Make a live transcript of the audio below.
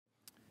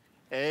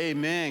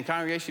Amen.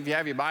 Congregation, if you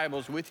have your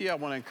Bibles with you, I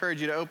want to encourage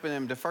you to open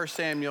them to 1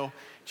 Samuel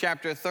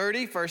chapter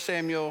 30. 1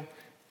 Samuel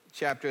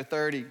chapter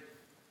 30.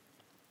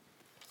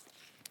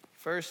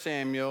 1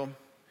 Samuel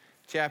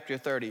chapter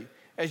 30.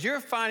 As you're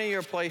finding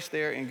your place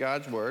there in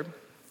God's Word,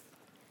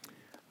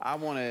 I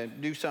want to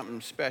do something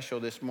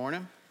special this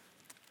morning.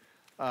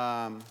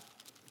 Kind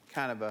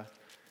of a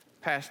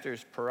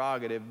pastor's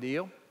prerogative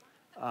deal.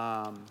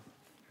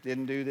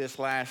 Didn't do this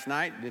last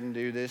night, didn't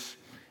do this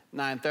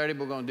 9:30,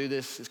 we're going to do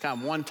this. It's kind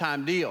of a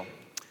one-time deal.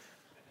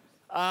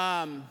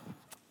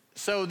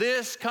 So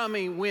this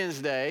coming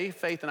Wednesday,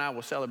 Faith and I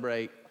will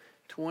celebrate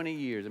 20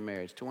 years of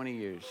marriage. 20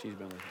 years she's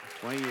been with us.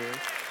 20 years.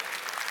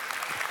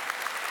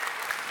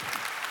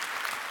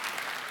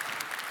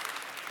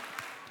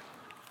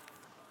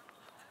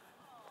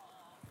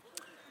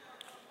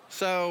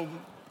 So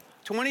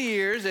 20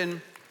 years, and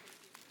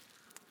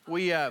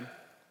we,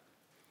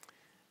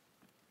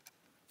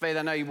 Faith,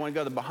 I know you want to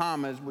go to the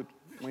Bahamas.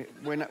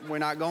 We're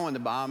not going to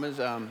the Bahamas.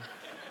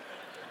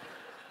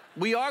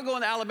 We are going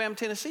to the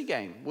Alabama-Tennessee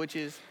game, which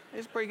is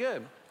pretty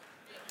good.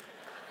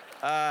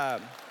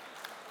 But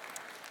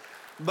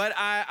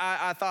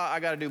I thought I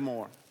got to do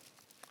more.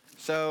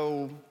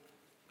 So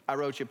I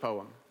wrote you a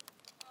poem.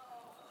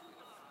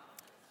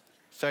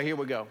 So here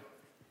we go.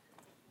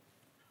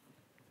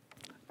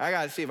 I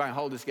got to see if I can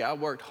hold this guy. I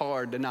worked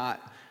hard to not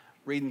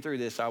reading through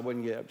this so I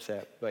wouldn't get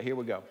upset. But here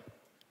we go.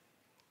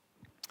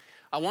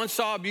 I once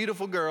saw a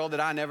beautiful girl that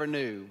I never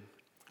knew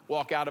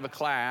walk out of a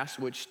class,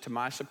 which to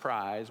my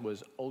surprise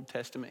was Old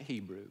Testament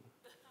Hebrew.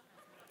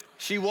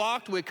 She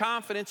walked with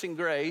confidence and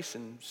grace,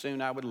 and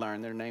soon I would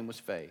learn that her name was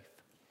Faith.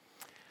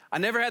 I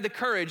never had the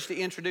courage to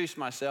introduce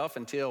myself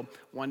until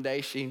one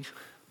day she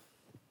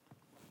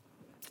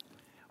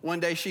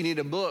needed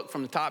a book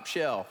from the top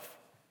shelf.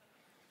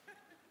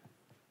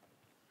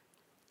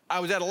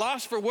 I was at a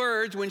loss for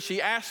words when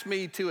she asked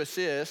me to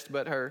assist,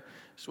 but her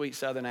sweet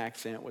southern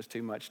accent was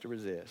too much to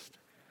resist.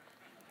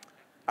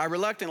 I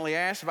reluctantly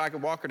asked if I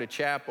could walk her to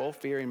chapel,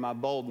 fearing my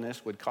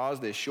boldness would cause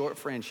this short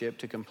friendship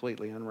to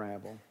completely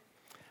unravel.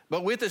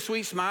 But with a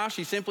sweet smile,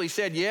 she simply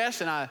said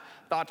yes, and I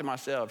thought to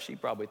myself, she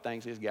probably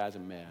thinks this guy's a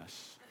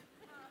mess.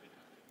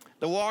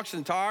 The walks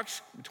and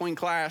talks between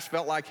class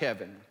felt like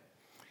heaven,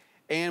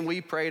 and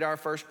we prayed our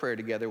first prayer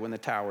together when the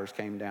towers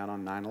came down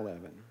on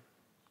 9/11.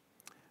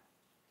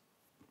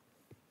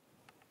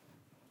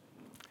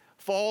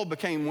 Fall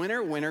became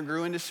winter, winter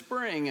grew into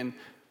spring, and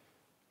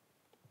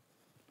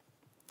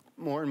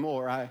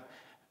more I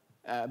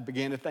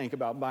began to think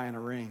about buying a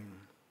ring.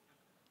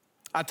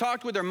 I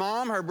talked with her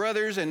mom, her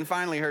brothers, and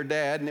finally her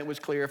dad, and it was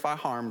clear if I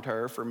harmed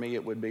her, for me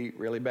it would be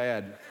really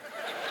bad.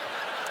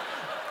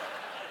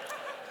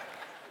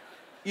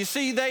 You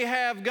see, they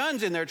have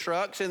guns in their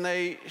trucks, and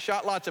they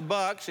shot lots of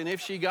bucks, and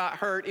if she got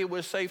hurt, it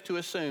was safe to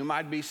assume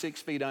I'd be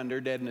 6 feet under,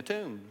 dead in a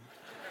tomb.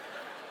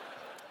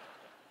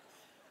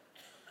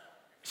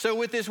 So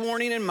with this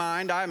warning in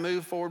mind, I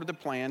moved forward with a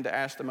plan to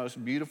ask the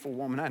most beautiful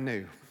woman I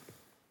knew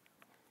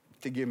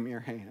to give me her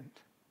hand.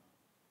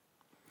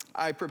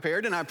 I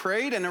prepared and I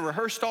prayed and I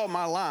rehearsed all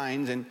my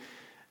lines and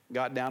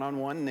got down on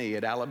one knee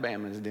at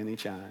Alabama's Denny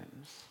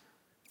Chimes.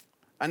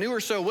 I knew her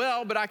so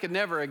well, but I could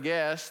never have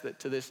guessed that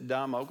to this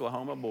dumb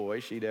Oklahoma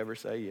boy she'd ever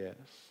say yes.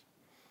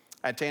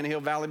 At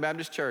Tannehill Valley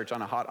Baptist Church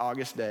on a hot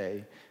August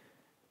day,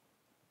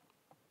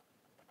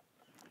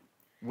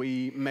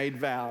 we made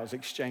vows,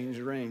 exchanged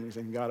rings,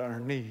 and got on our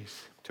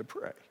knees to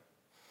pray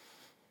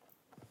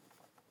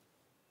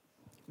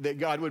that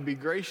God would be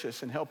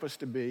gracious and help us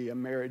to be a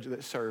marriage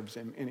that serves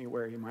him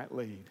anywhere he might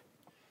lead.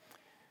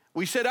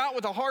 We set out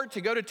with a heart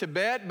to go to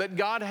Tibet, but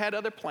God had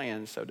other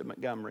plans, so to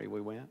Montgomery we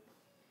went.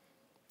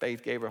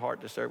 Faith gave her heart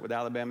to serve with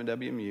Alabama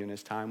WMU, and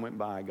as time went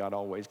by, God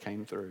always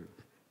came through.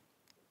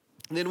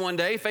 And then one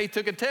day, Faith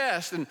took a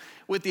test, and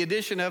with the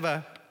addition of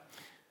a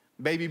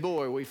baby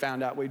boy, we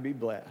found out we'd be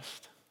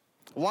blessed.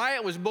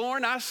 Wyatt was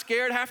born, I was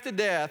scared half to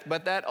death,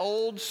 but that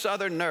old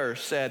Southern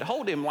nurse said,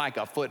 hold him like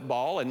a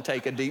football and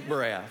take a deep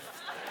breath.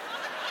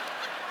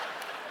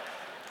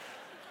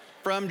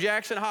 From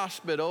Jackson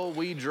Hospital,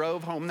 we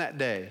drove home that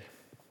day.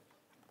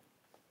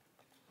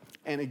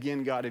 And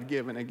again, God had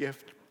given a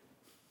gift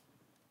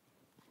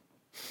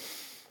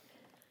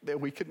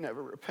that we could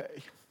never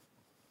repay.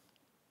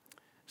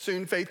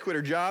 Soon, Faith quit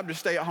her job to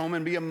stay at home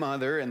and be a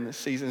mother, and the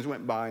seasons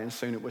went by, and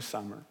soon it was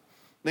summer.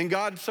 Then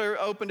God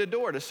opened a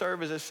door to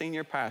serve as a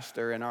senior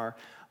pastor, and our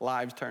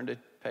lives turned a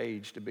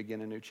page to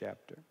begin a new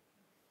chapter.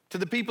 To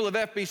the people of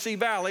FBC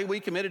Valley, we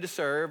committed to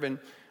serve, and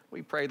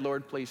we prayed,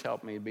 Lord, please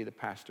help me be the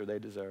pastor they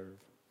deserve.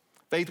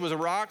 Faith was a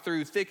rock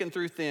through thick and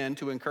through thin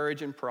to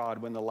encourage and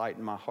prod when the light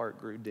in my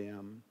heart grew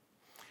dim.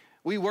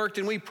 We worked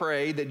and we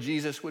prayed that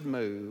Jesus would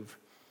move,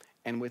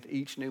 and with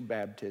each new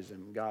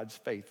baptism, God's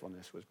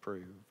faithfulness was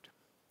proved.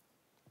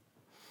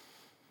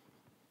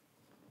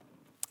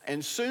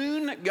 And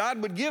soon,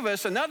 God would give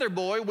us another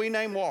boy we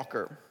named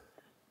Walker.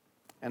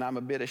 And I'm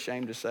a bit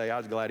ashamed to say I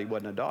was glad he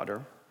wasn't a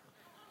daughter.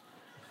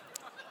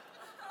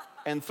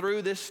 And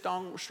through this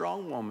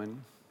strong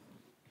woman,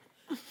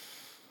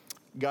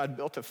 God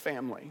built a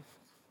family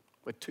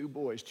with two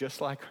boys just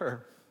like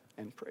her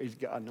And praise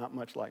God, not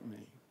much like me.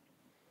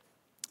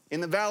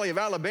 In the Valley of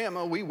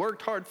Alabama, we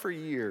worked hard for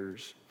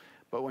years.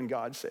 But when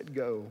God said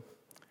go,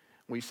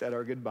 we said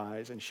our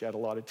goodbyes and shed a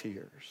lot of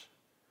tears.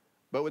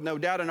 But with no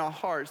doubt in our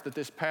hearts that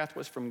this path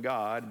was from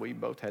God, we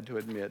both had to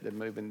admit that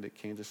moving to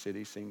Kansas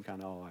City seemed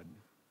kind of odd.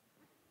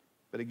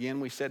 But again,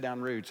 we set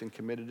down roots and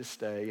committed to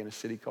stay in a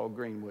city called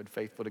Greenwood,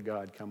 faithful to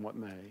God, come what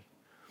may.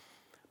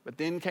 But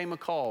then came a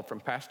call from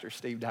Pastor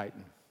Steve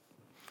Dighton.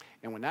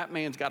 And when that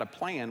man's got a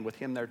plan, with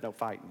him there's no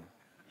fighting.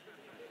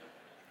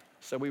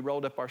 So we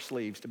rolled up our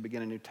sleeves to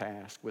begin a new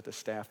task with a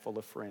staff full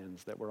of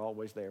friends that were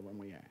always there when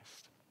we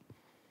asked.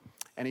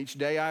 And each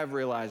day I've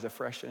realized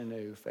afresh and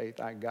anew, Faith,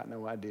 I got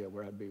no idea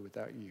where I'd be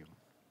without you.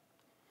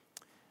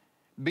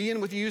 Being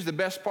with you is the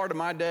best part of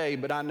my day,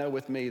 but I know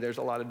with me there's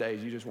a lot of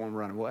days you just want to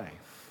run away.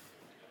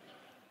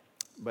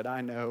 But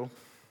I know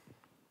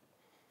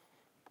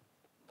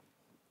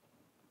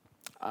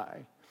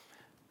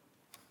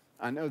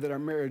I know that our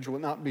marriage will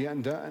not be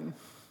undone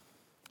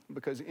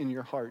because in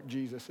your heart,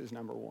 Jesus is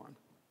number one.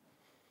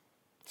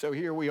 So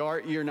here we are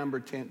at year number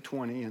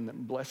 20, and the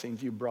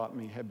blessings you brought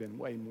me have been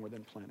way more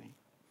than plenty.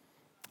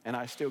 And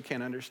I still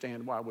can't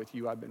understand why with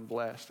you I've been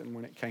blessed, and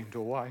when it came to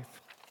a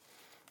wife,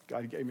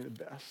 God gave me the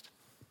best.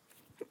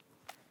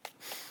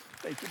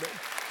 Thank you, babe.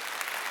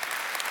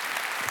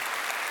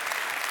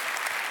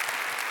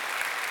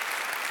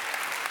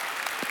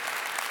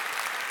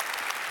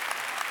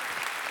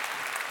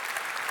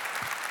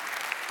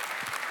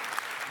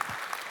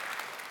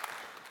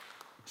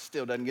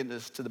 Still doesn't get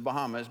us to the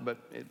Bahamas, but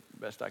it's the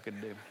best I could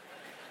do.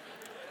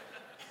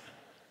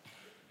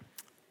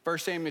 1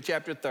 Samuel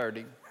chapter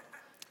 30.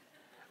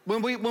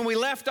 When we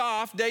left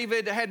off,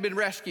 David had been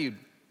rescued.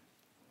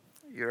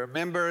 You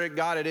remember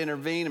God had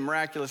intervened in a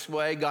miraculous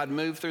way. God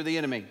moved through the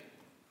enemy.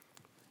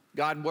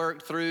 God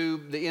worked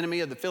through the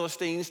enemy of the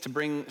Philistines to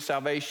bring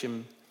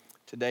salvation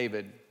to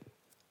David.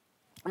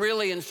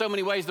 Really, in so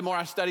many ways, the more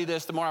I study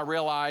this, the more I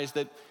realize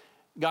that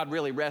God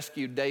really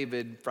rescued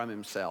David from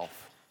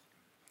himself.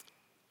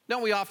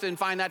 Don't we often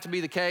find that to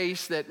be the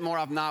case, that more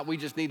often not, we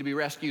just need to be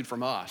rescued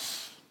from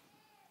us?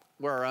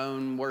 We're our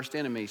own worst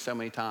enemy so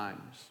many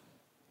times.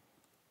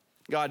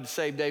 God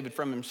saved David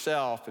from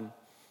himself, and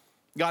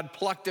God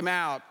plucked him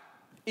out.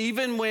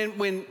 Even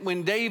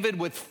when David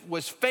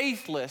was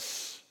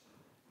faithless,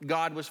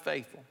 God was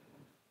faithful.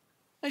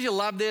 Don't you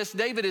love this?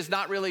 David is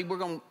not really, we're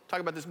going to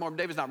talk about this more, but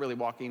David's not really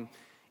walking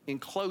in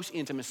close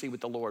intimacy with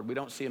the Lord. We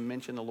don't see him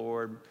mention the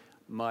Lord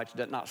much,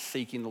 not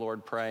seeking the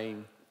Lord,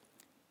 praying.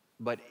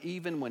 But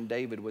even when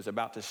David was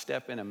about to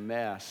step in a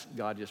mess,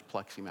 God just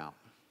plucks him out.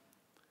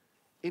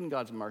 Isn't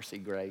God's mercy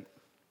great?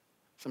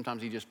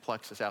 Sometimes he just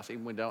plucks us out.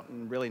 Even when we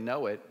don't really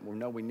know it, we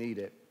know we need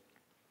it.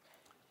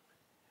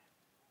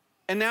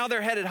 And now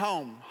they're headed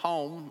home.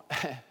 Home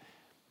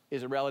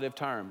is a relative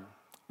term.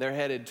 They're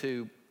headed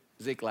to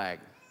Ziklag.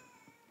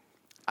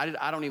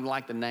 I don't even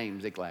like the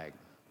name Ziklag.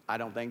 I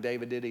don't think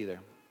David did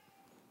either.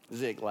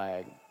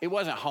 Ziklag. It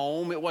wasn't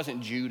home. It wasn't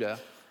Judah.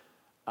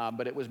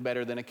 But it was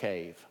better than a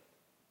cave.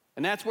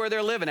 And that's where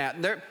they're living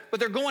at. But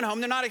they're going home.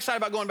 They're not excited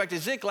about going back to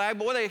Ziklag,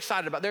 but what are they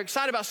excited about? They're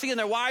excited about seeing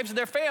their wives and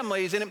their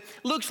families. And it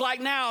looks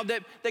like now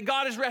that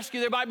God has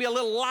rescued, there might be a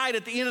little light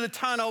at the end of the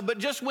tunnel, but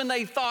just when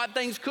they thought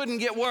things couldn't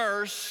get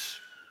worse,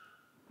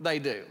 they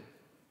do.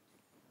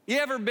 You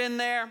ever been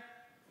there?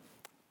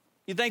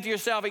 You think to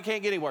yourself, it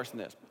can't get any worse than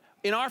this.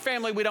 In our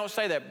family, we don't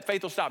say that.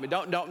 Faith will stop me.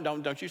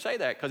 Don't you say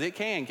that, because it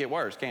can get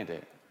worse, can't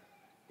it?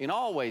 It can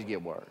always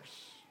get worse.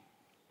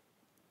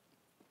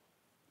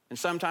 And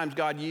sometimes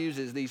God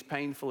uses these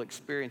painful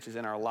experiences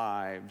in our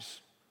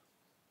lives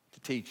to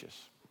teach us.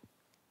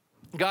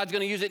 God's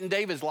going to use it in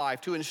David's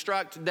life to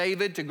instruct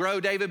David, to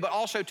grow David, but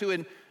also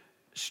to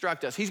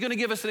instruct us. He's going to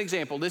give us an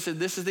example. This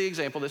is the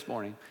example this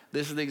morning.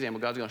 This is the example.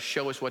 God's going to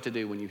show us what to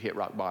do when you hit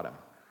rock bottom.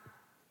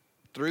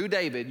 Through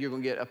David, you're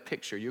going to get a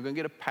picture. You're going to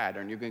get a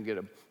pattern. You're going to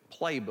get a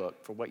playbook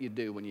for what you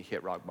do when you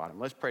hit rock bottom.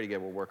 Let's pray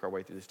together. We'll work our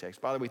way through this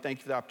text. Father, we thank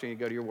you for the opportunity to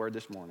go to your word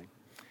this morning.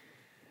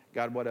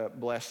 God, what a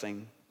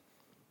blessing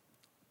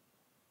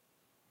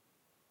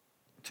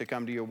to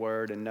come to your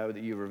word and know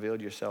that you've revealed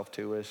yourself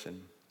to us,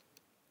 and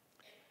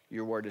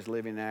your word is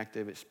living and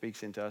active. It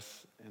speaks into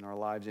us in our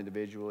lives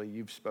individually.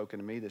 You've spoken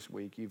to me this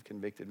week. You've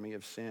convicted me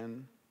of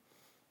sin.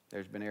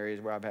 There's been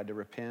areas where I've had to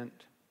repent.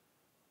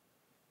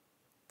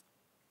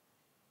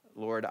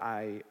 Lord,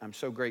 I'm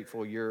so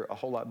grateful you're a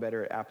whole lot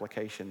better at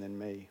application than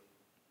me.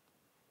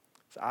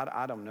 So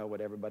I don't know what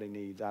everybody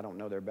needs. I don't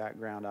know their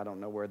background. I don't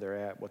know where they're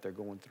at, what they're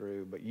going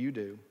through, but you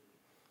do.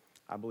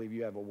 I believe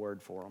you have a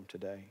word for them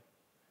today.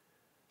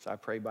 So I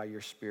pray by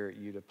your Spirit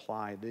you'd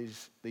apply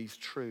these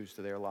truths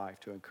to their life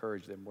to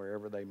encourage them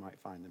wherever they might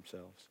find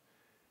themselves.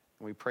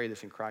 And we pray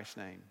this in Christ's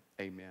name.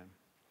 Amen.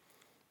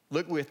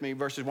 Look with me,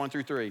 verses 1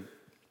 through 3.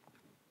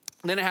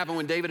 Then it happened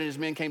when David and his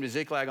men came to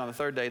Ziklag on the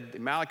third day, the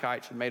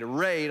Amalekites had made a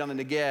raid on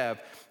the Negev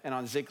and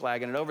on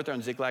Ziklag, and had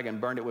overthrown Ziklag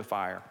and burned it with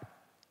fire.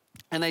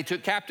 And they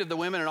took captive the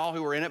women and all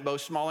who were in it,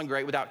 both small and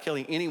great, without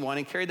killing anyone,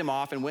 and carried them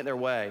off and went their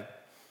way.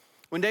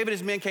 When David and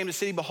his men came to the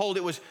city, behold,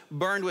 it was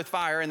burned with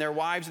fire, and their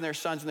wives and their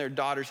sons and their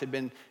daughters had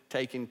been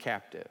taken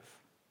captive.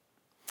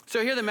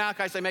 So here the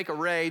Amalekites, they make a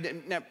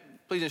raid. Now,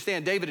 please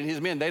understand, David and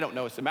his men, they don't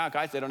know it's the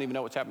Amalekites. They don't even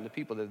know what's happened to the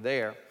people that are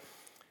there.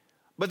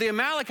 But the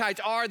Amalekites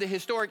are the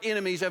historic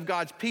enemies of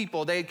God's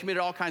people. They had committed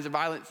all kinds of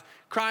violent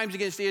crimes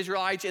against the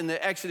Israelites in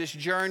the Exodus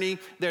journey.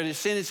 They're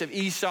descendants of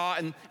Esau,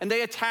 and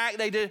they attack,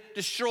 they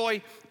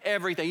destroy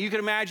everything. You can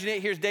imagine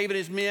it. Here's David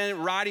and his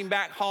men riding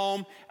back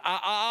home.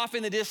 Off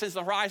in the distance,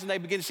 the horizon, they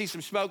begin to see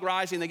some smoke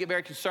rising. They get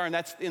very concerned.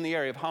 That's in the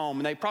area of home.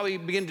 And they probably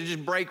begin to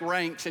just break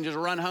ranks and just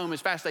run home as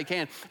fast as they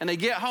can. And they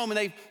get home and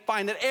they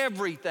find that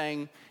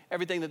everything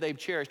that they've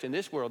cherished in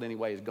this world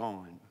anyway is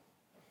gone.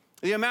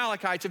 The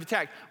Amalekites have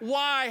attacked.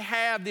 Why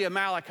have the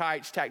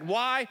Amalekites attacked?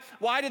 Why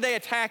did they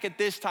attack at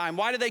this time?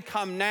 Why did they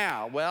come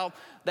now? Well,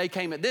 they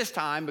came at this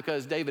time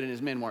because David and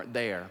his men weren't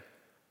there.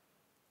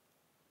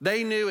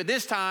 They knew at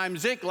this time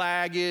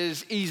Ziklag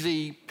is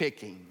easy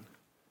picking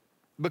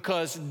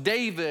because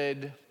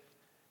David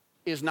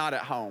is not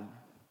at home.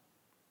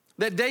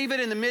 That David,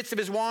 in the midst of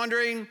his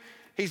wandering,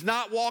 he's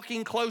not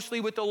walking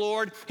closely with the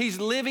Lord. He's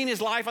living his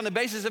life on the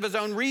basis of his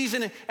own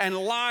reason and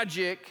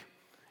logic.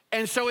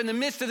 And so in the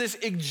midst of this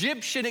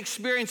Egyptian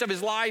experience of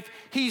his life,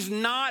 he's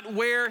not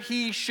where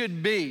he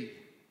should be.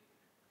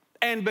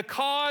 And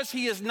because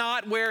he is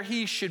not where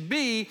he should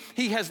be,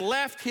 he has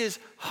left his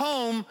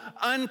home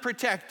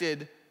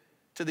unprotected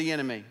to the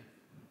enemy.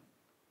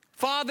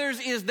 Fathers,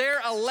 is there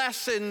a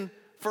lesson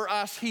for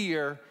us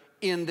here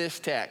in this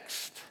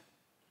text?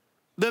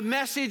 The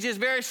message is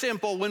very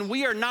simple. When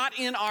we are not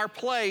in our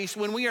place,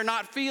 when we are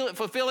not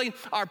fulfilling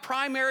our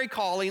primary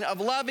calling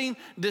of loving,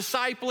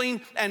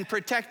 discipling, and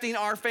protecting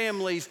our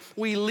families,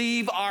 we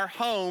leave our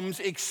homes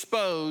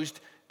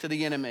exposed to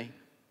the enemy.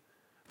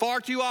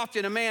 Far too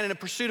often, a man in a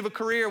pursuit of a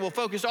career will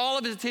focus all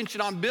of his attention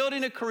on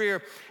building a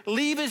career,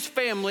 leave his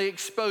family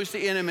exposed to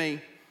the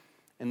enemy,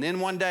 and then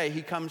one day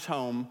he comes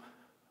home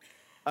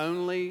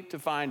only to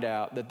find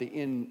out that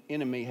the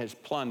enemy has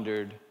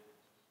plundered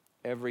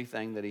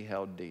everything that he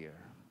held dear.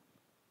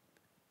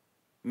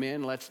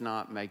 Men, let's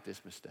not make this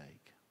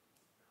mistake.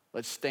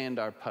 Let's stand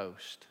our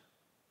post.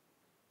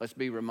 Let's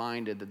be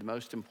reminded that the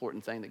most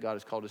important thing that God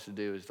has called us to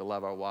do is to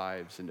love our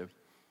wives and to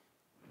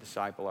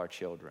disciple our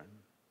children.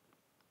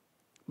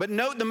 But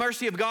note the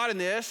mercy of God in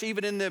this,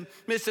 even in the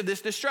midst of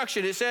this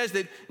destruction. It says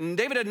that, and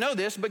David didn't know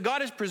this, but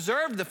God has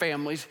preserved the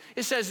families.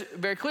 It says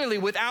very clearly,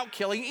 without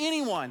killing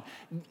anyone.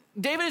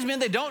 David and his men,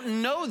 they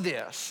don't know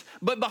this,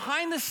 but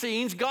behind the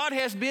scenes, God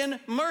has been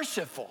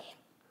merciful.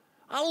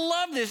 I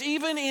love this.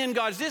 Even in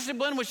God's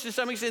discipline, which to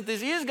some extent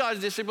this is God's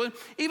discipline,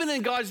 even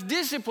in God's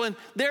discipline,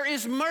 there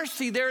is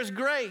mercy, there is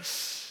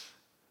grace.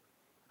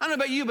 I don't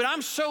know about you, but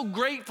I'm so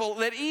grateful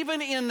that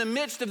even in the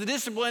midst of the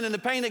discipline and the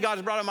pain that God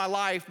has brought in my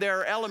life,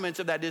 there are elements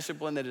of that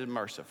discipline that is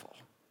merciful.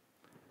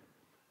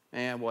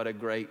 And what a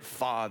great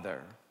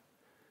Father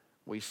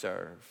we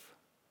serve.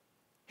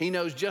 He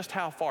knows just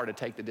how far to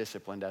take the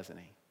discipline, doesn't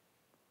he?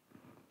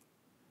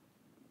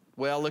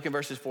 Well, look at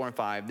verses 4 and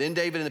 5. Then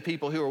David and the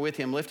people who were with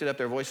him lifted up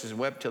their voices and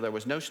wept till there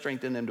was no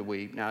strength in them to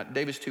weep. Now,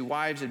 David's two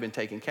wives had been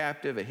taken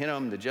captive,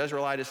 Ahinoam the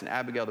Jezreelitess and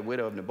Abigail the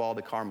widow of Nabal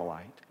the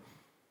Carmelite.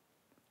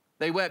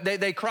 They wept.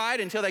 They cried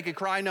until they could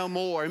cry no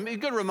more. And a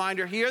good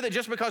reminder here that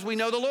just because we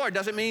know the Lord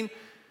doesn't mean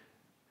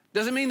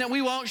that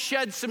we won't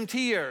shed some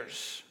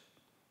tears.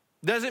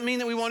 Doesn't mean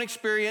that we won't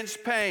experience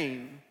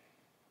pain.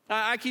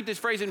 I keep this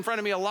phrase in front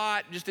of me a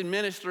lot just in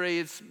ministry.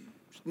 It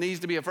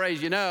needs to be a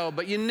phrase you know,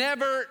 but you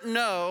never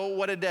know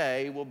what a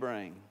day will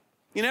bring.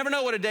 You never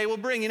know what a day will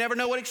bring. You never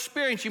know what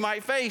experience you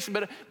might face,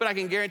 but I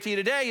can guarantee you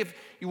today, if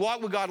you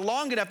walk with God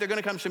long enough, there are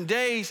going to come some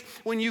days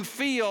when you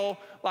feel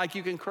like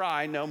you can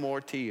cry no more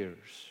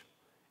tears.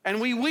 And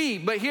we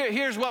weep, but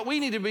here's what we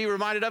need to be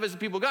reminded of as the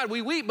people of God.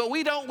 We weep, but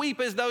we don't weep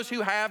as those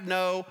who have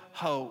no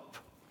hope.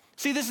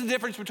 See, this is the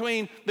difference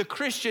between the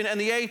Christian and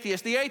the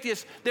atheist. The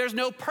atheist, there's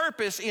no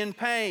purpose in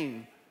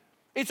pain.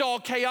 It's all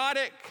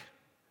chaotic.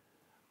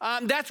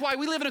 That's why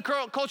we live in a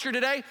culture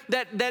today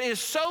that is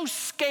so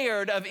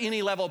scared of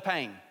any level of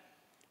pain.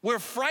 We're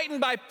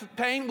frightened by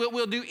pain.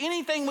 We'll do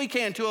anything we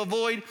can to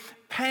avoid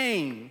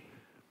pain.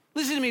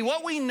 Listen to me,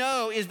 what we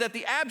know is that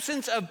the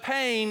absence of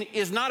pain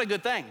is not a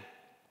good thing.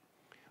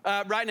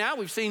 Right now,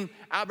 we've seen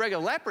outbreak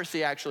of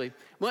leprosy, actually.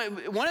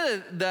 One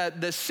of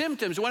the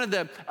symptoms, one of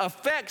the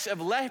effects of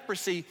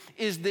leprosy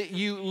is that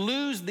you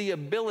lose the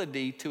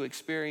ability to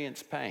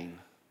experience pain.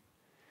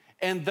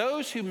 And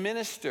those who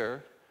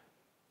minister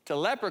to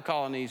leper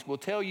colonies will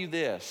tell you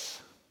this: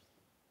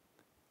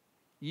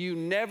 you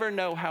never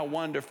know how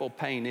wonderful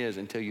pain is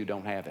until you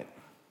don't have it.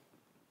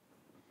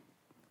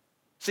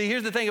 See,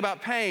 here's the thing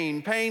about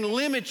pain. Pain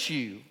limits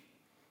you.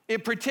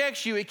 It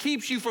protects you. It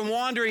keeps you from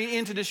wandering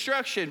into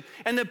destruction.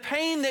 And the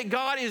pain that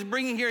God is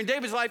bringing here in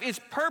David's life is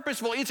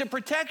purposeful. It's a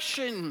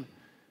protection.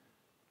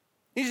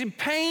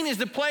 Pain is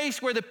the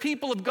place where the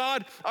people of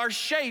God are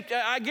shaped.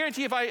 I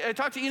guarantee if I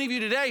talk to any of you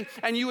today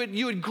and you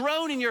had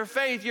grown in your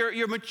faith,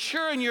 you're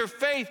mature in your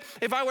faith,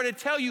 if I were to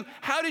tell you,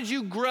 how did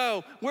you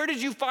grow? Where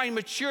did you find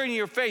maturity in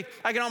your faith?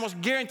 I can almost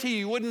guarantee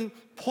you wouldn't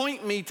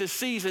point me to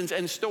seasons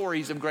and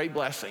stories of great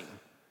blessing.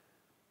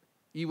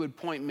 You would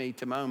point me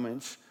to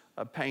moments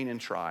of pain and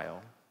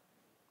trial.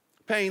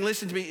 pain.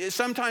 Listen to me.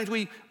 Sometimes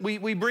we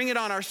bring it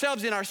on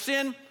ourselves in our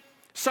sin.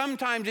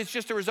 Sometimes it's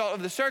just a result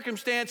of the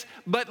circumstance.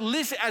 But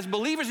listen, as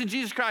believers in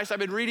Jesus Christ, I've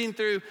been reading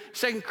through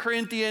 2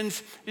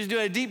 Corinthians, just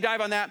doing a deep dive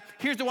on that.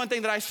 Here's the one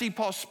thing that I see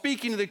Paul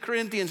speaking to the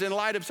Corinthians in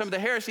light of some of the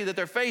heresy that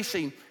they're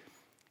facing.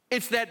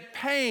 It's that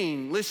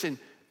pain, listen,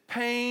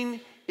 pain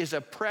is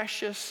a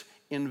precious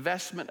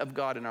investment of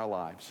God in our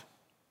lives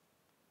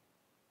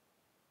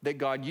that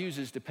God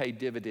uses to pay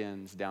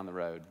dividends down the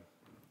road.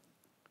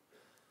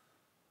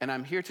 And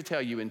I'm here to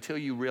tell you, until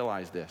you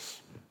realize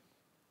this,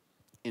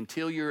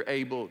 until you're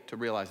able to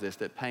realize this,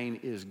 that pain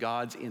is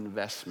God's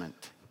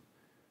investment,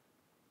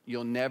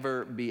 you'll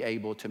never be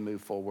able to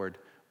move forward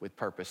with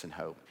purpose and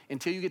hope.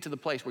 Until you get to the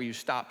place where you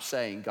stop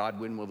saying, God,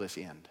 when will this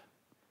end?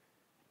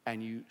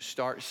 And you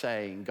start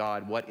saying,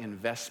 God, what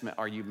investment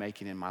are you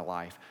making in my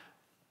life?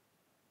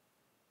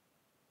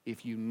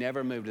 If you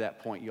never move to that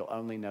point, you'll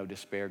only know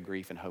despair,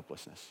 grief, and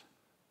hopelessness.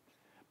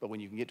 But when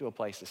you can get to a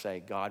place to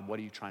say, God, what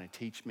are you trying to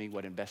teach me?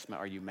 What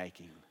investment are you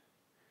making?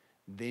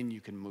 Then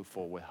you can move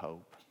forward with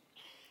hope.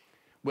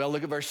 Well,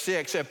 look at verse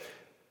 6.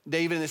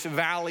 David in this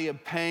valley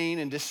of pain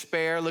and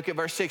despair. Look at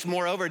verse 6.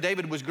 Moreover,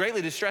 David was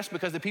greatly distressed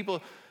because the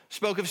people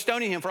spoke of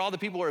stoning him, for all the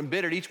people were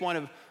embittered, each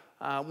one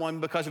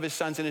because of his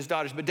sons and his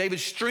daughters. But David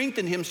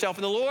strengthened himself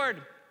in the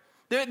Lord.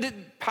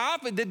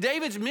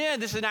 David's men,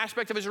 this is an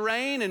aspect of his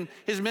reign and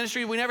his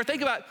ministry we never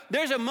think about.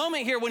 There's a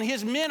moment here when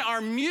his men are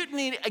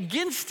mutinying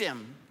against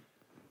him.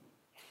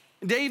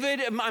 David,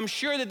 I'm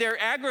sure that they're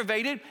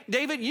aggravated.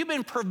 David, you've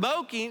been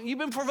provoking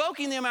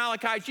the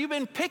Amalekites. You've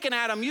been picking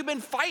at them. You've been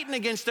fighting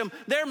against them.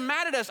 They're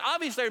mad at us.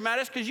 Obviously, they're mad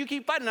at us because you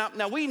keep fighting.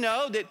 Now, we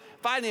know that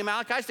fighting the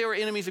Amalekites, they were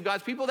enemies of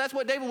God's people. That's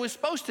what David was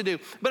supposed to do.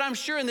 But I'm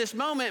sure in this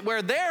moment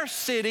where they're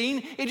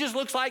sitting, it just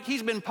looks like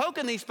he's been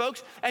poking these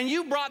folks, and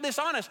you brought this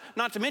on us.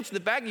 Not to mention the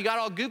fact you got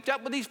all gooped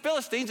up with these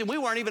Philistines, and we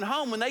weren't even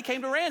home when they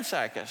came to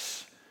ransack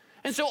us.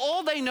 And so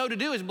all they know to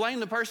do is blame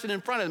the person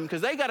in front of them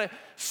because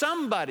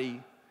somebody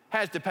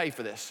has to pay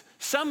for this.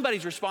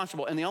 Somebody's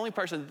responsible, and the only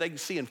person that they can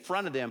see in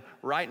front of them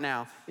right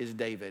now is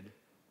David.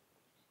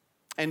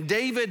 And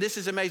David, this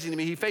is amazing to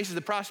me, he faces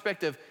the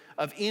prospect of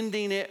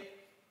ending it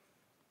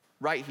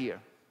right here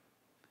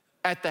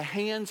at the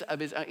hands of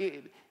his,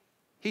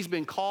 he's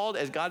been called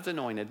as God's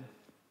anointed.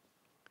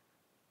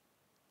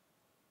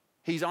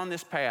 He's on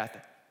this path,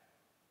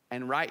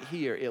 and right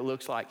here it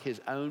looks like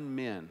his own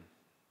men,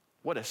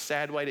 what a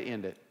sad way to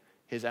end it,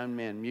 his own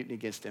men mutiny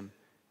against him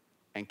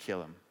and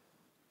kill him.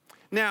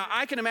 Now,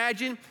 I can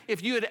imagine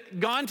if you had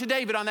gone to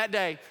David on that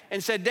day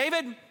and said,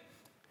 David,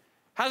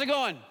 how's it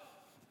going?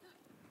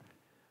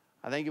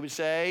 I think he would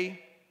say,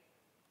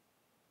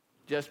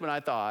 just when I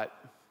thought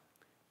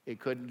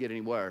it couldn't get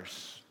any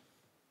worse,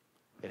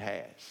 it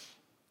has.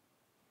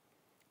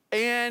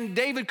 And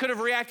David could have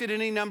reacted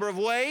in any number of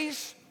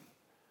ways.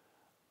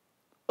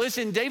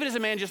 Listen, David is a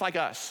man just like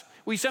us.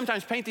 We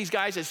sometimes paint these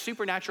guys as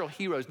supernatural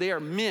heroes. They are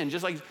men,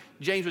 just like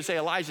James would say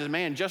Elijah is a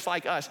man just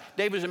like us.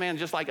 David is a man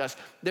just like us.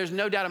 There's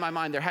no doubt in my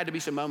mind there had to be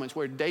some moments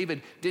where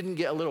David didn't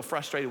get a little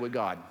frustrated with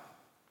God.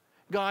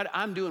 God,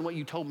 I'm doing what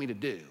you told me to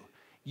do.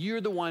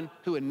 You're the one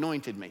who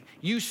anointed me.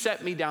 You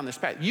set me down this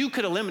path. You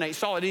could eliminate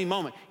Saul at any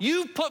moment.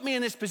 You put me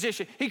in this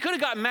position. He could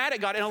have gotten mad at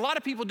God, and a lot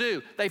of people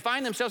do. They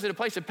find themselves in a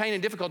place of pain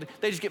and difficulty.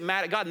 They just get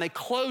mad at God, and they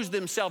close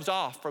themselves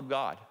off from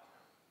God.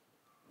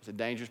 It's a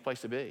dangerous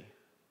place to be.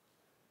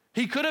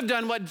 He could have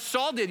done what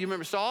Saul did. You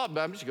remember Saul?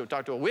 I'm just going to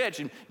talk to a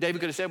witch. And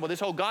David could have said, well, this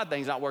whole God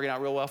thing's not working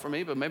out real well for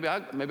me, but maybe I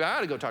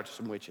ought to go talk to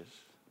some witches.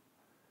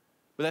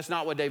 But that's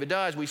not what David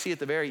does. We see at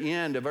the very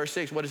end of verse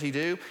 6, what does he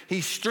do? He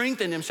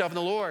strengthened himself in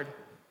the Lord.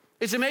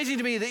 It's amazing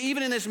to me that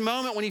even in this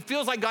moment when he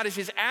feels like God is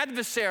his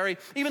adversary,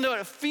 even though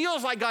it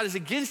feels like God is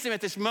against him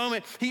at this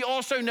moment, he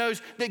also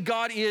knows that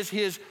God is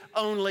his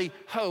only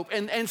hope.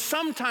 And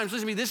sometimes,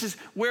 listen to me, this is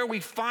where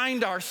we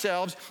find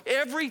ourselves.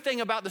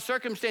 Everything about the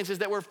circumstances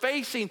that we're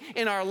facing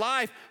in our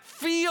life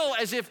feel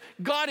as if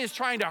God is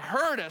trying to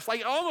hurt us,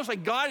 like almost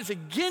like God is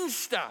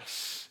against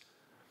us.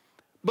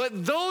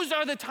 But those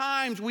are the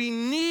times we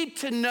need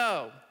to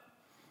know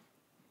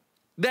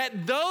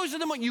that those are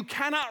the moments you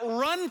cannot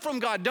run from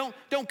God. Don't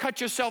cut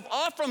yourself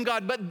off from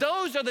God, but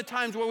those are the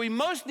times where we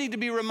most need to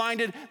be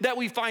reminded that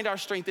we find our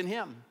strength in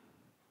him.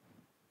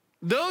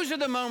 Those are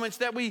the moments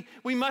that we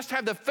must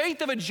have the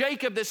faith of a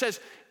Jacob that says,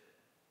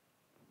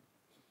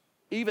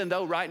 even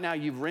though right now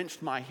you've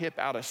wrenched my hip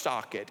out of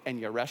socket and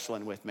you're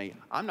wrestling with me,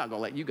 I'm not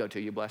gonna let you go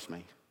till you bless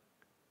me.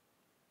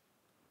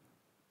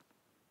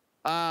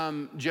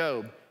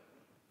 Job,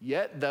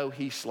 yet though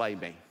he slay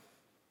me,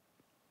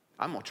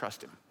 I'm gonna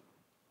trust him.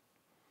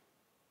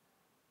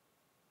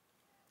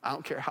 I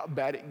don't care how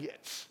bad it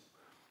gets.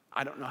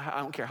 I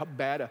don't care how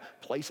bad a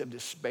place of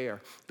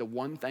despair. The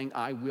one thing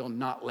I will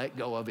not let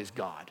go of is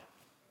God.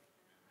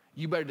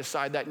 You better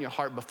decide that in your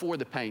heart before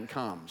the pain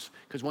comes,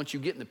 because once you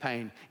get in the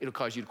pain, it'll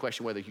cause you to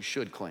question whether you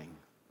should cling.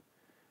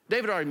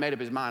 David already made up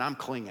his mind, I'm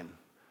clinging.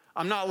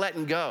 I'm not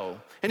letting go.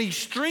 And he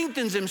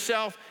strengthens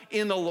himself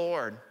in the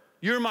Lord.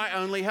 You're my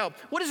only help.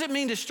 What does it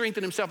mean to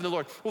strengthen himself in the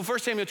Lord? Well, 1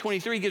 Samuel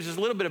 23 gives us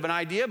a little bit of an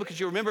idea, because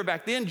you remember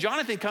back then,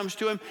 Jonathan comes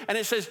to him and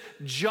it says,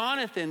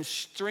 Jonathan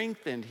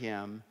strengthened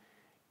him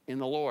in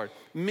the Lord.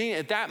 Me,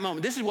 at that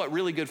moment, this is what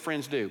really good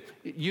friends do.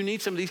 You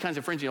need some of these kinds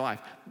of friends in your life.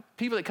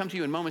 People that come to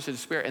you in moments of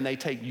despair and they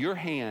take your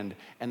hand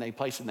and they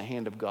place it in the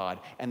hand of God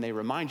and they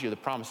remind you of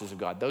the promises of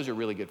God. Those are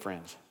really good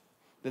friends.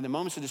 Then the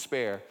moments of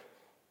despair,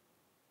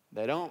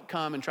 they don't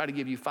come and try to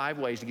give you 5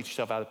 ways to get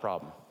yourself out of the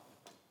problem.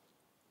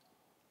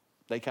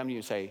 They come to you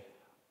and say,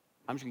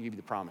 I'm just gonna give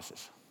you the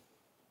promises.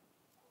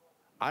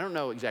 I don't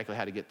know exactly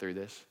how to get through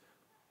this,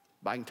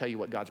 but I can tell you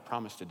what God's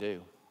promised to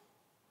do.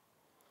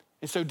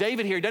 And so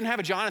David here doesn't have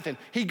a Jonathan.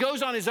 He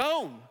goes on his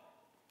own.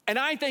 And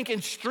I think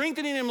in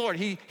strengthening him, Lord,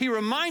 he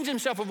reminds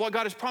himself of what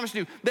God has promised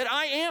to do, that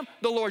I am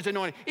the Lord's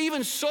anointed.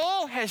 Even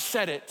Saul has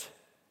said it.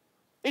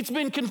 It's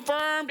been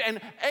confirmed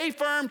and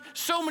affirmed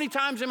so many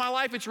times in my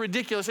life, it's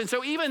ridiculous. And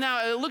so even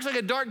now, it looks like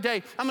a dark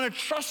day, I'm gonna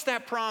trust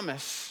that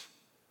promise.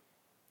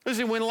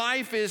 Listen, when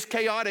life is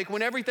chaotic,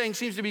 when everything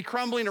seems to be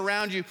crumbling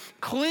around you,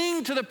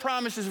 cling to the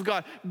promises of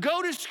God.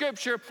 Go to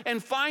Scripture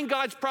and find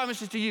God's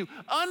promises to you.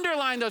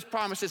 Underline those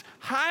promises,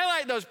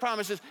 highlight those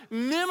promises,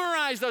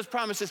 memorize those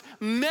promises,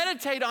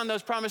 meditate on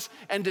those promises,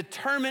 and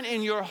determine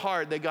in your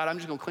heart that, God, I'm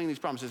just gonna cling these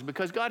promises.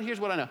 Because God, here's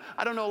what I know.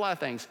 I don't know a lot of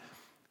things,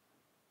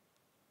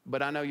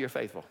 but I know you're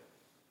faithful.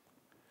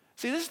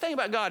 See, this is the thing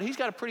about God, he's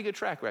got a pretty good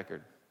track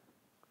record.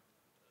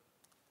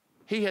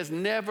 He has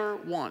never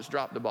once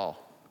dropped the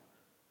ball.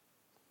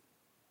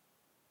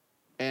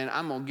 And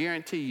I'm gonna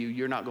guarantee you,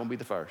 you're not gonna be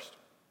the first.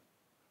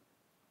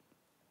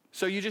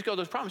 So you just go to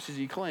those promises,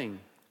 you cling.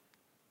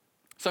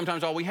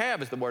 Sometimes all we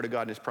have is the word of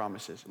God and his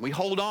promises. We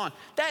hold on.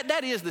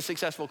 That is the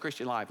successful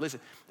Christian life. Listen,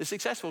 the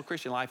successful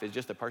Christian life is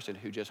just a person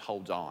who just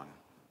holds on.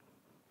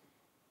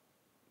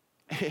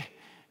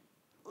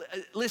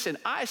 Listen,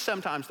 I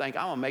sometimes think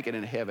I'm gonna make it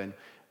in heaven,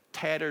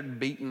 tattered,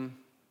 beaten,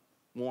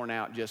 worn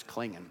out, just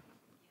clinging.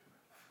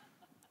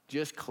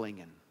 Just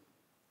clinging.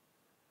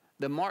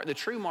 The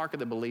true mark of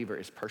the believer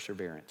is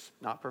perseverance,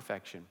 not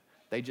perfection.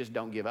 They just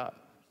don't give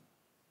up.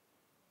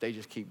 They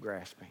just keep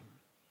grasping.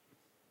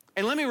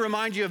 And let me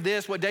remind you of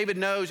this, what David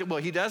knows,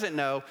 well, he doesn't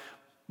know,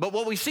 but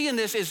what we see in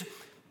this is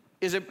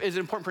an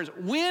important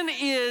principle. When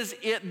is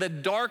it the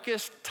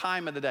darkest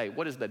time of the day?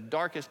 What is the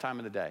darkest time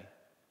of the day?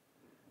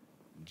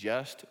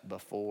 Just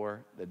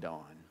before the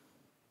dawn.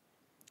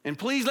 And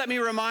please let me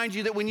remind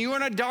you that when you are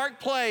in a dark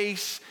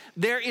place,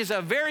 there is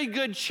a very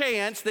good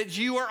chance that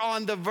you are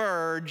on the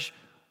verge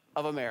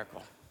of a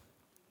miracle.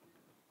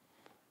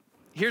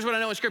 Here's what I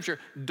know in Scripture.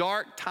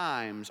 Dark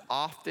times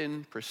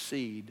often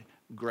precede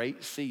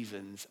great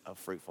seasons of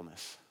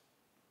fruitfulness.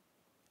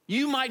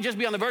 You might just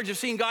be on the verge of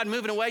seeing God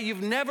moving away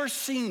you've never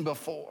seen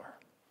before.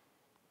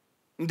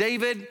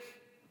 David,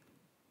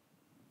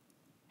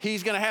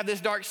 he's gonna have this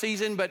dark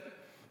season,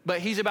 but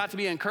he's about to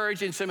be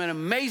encouraged in some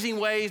amazing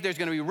ways. There's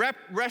gonna be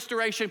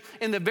restoration.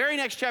 In the very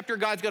next chapter,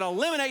 God's gonna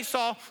eliminate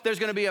Saul. There's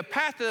gonna be a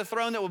path to the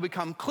throne that will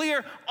become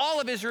clear.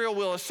 All of Israel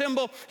will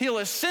assemble. He'll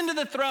ascend to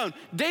the throne.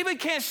 David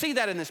can't see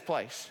that in this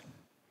place.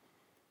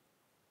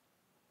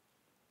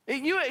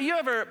 You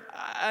ever,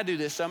 I do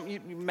this, you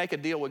make a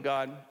deal with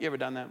God. You ever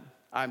done that?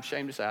 I'm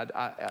ashamed to say,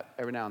 I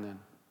every now and then.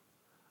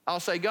 I'll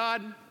say,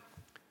 God,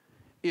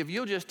 if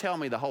you'll just tell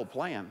me the whole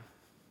plan,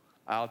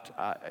 I'll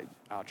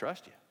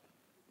trust you.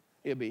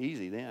 It'll be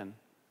easy then.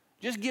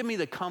 Just give me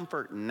the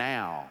comfort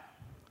now.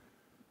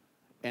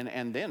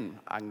 And then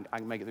I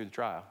can make it through the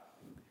trial.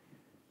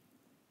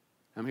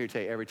 I'm here to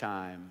tell you every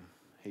time,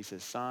 he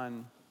says,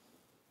 son,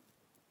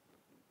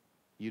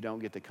 you don't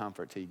get the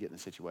comfort till you get in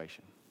the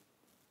situation.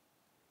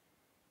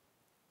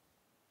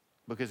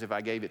 Because if I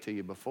gave it to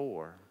you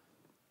before,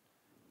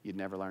 you'd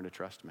never learn to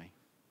trust me.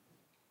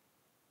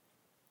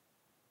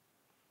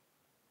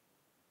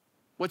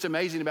 What's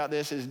amazing about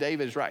this is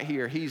David's right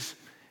here. He's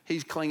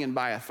clinging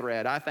by a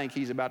thread. I think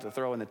he's about to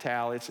throw in the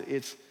towel.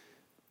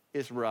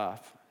 It's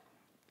rough.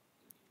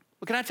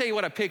 Well, can I tell you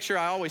what I picture?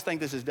 I always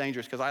think this is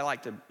dangerous because I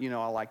like to,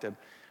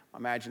 my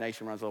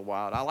imagination runs a little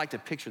wild. I like to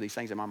picture these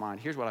things in my mind.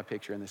 Here's what I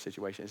picture in this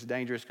situation. It's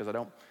dangerous because I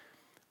don't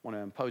want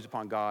to impose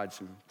upon God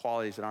some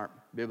qualities that aren't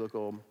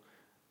biblical.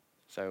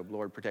 So,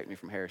 Lord, protect me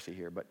from heresy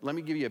here. But let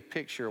me give you a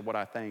picture of what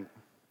I think.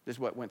 This is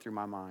what went through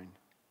my mind.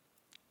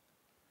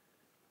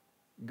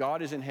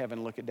 God is in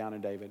heaven looking down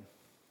at David.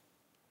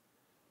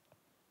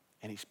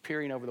 And he's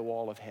peering over the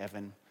wall of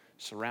heaven,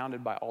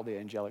 surrounded by all the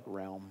angelic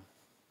realm.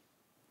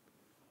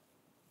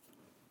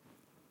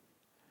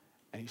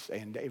 And he's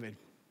saying, David,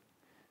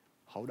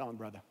 hold on,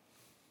 brother.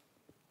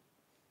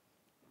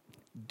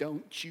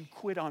 Don't you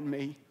quit on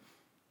me.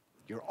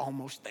 You're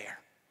almost there.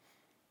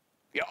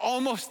 You're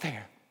almost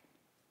there.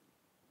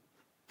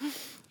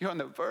 You're on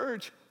the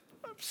verge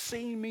of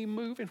seeing me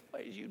move in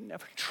ways you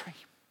never dreamed.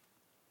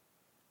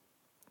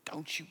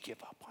 Don't you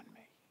give up on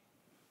me.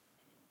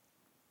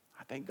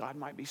 I think God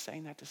might be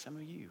saying that to some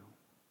of you.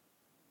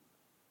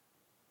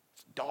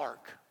 It's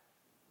dark.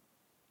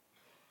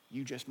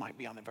 You just might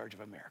be on the verge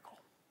of a miracle.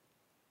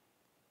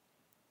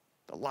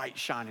 The light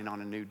shining on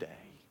a new day.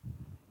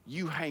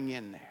 You hang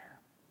in there.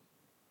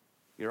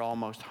 You're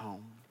almost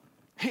home.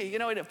 You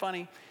know, isn't it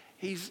funny?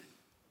 He's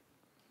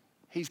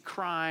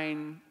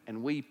crying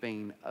and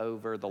weeping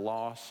over the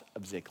loss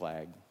of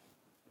Ziklag.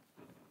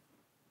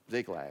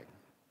 Ziklag.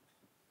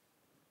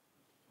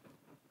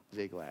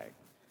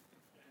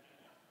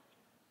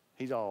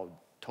 He's all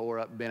tore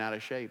up, bent out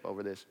of shape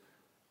over this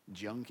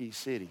junky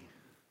city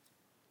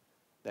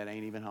that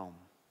ain't even home.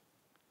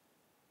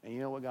 And you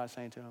know what God's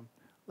saying to him?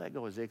 Let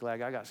go of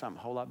Ziklag. I got something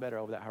a whole lot better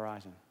over that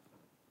horizon.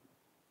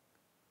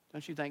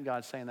 Don't you think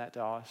God's saying that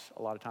to us?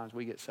 A lot of times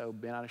we get so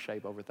bent out of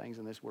shape over things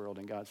in this world,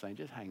 and God's saying,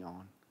 just hang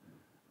on.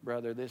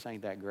 Brother, this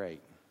ain't that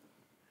great.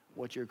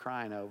 What you're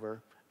crying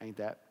over ain't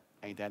that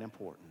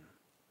important.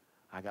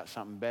 I got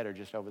something better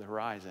just over the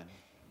horizon.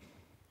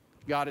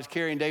 God is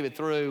carrying David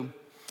through.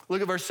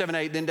 Look at verse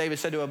 7-8. Then David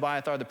said to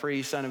Abiathar the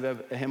priest, son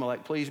of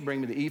Ahimelech, please bring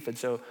me the ephod.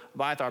 So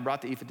Abiathar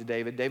brought the ephod to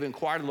David. David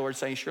inquired of the Lord,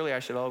 saying, surely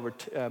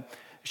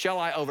shall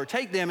I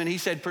overtake them? And he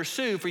said,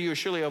 pursue, for you will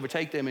surely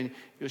overtake them, and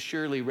you'll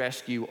surely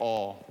rescue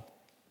all.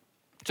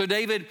 So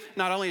David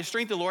not only has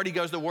strength of the Lord, he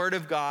goes to the word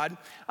of God.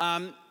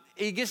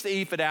 He gets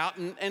the ephod out,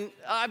 and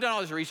I've done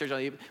all this research on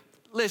the ephod.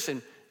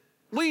 Listen,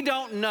 we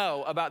don't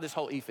know about this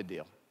whole ephod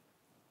deal.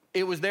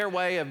 It was their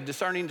way of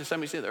discerning to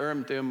some extent the Urim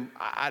and Thummim.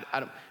 I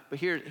don't, but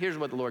here's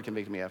what the Lord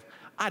convicted me of.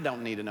 I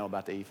don't need to know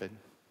about the ephod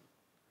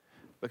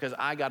because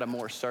I got a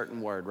more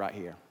certain word right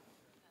here.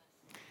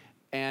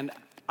 And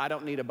I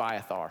don't need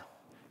Abiathar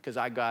because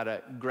I got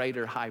a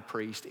greater high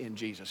priest in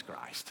Jesus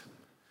Christ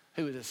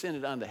who has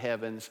ascended unto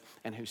heavens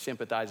and who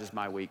sympathizes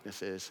my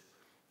weaknesses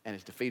and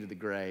has defeated the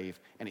grave,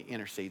 and he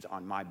intercedes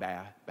on my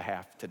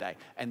behalf today.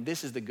 And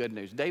this is the good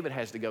news. David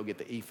has to go get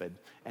the ephod,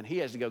 and he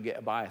has to go get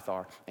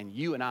Abiathar, and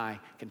you and I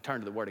can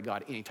turn to the word of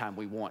God anytime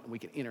we want, and we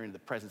can enter into the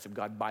presence of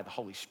God by the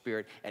Holy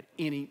Spirit at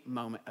any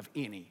moment of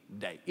any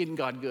day. Isn't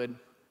God good?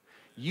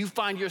 You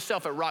find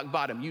yourself at rock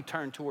bottom, you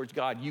turn towards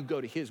God, you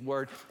go to his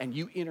word, and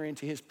you enter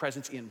into his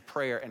presence in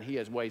prayer, and he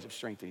has ways of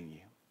strengthening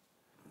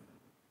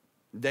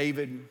you.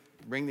 David,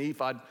 bring the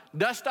ephod.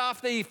 Dust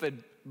off the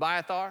ephod,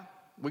 Abiathar.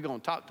 We're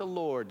going to talk to the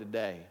Lord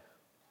today.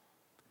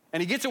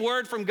 And he gets a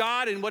word from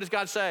God, and what does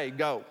God say?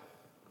 Go.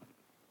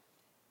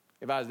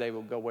 If I was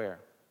David, go where?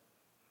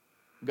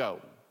 Go.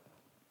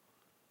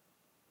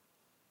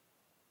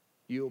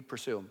 You'll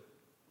pursue him.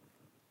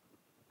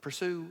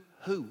 Pursue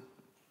who?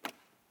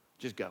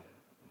 Just go.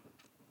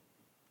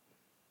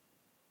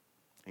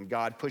 And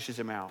God pushes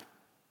him out.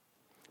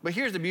 But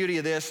here's the beauty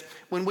of this.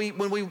 When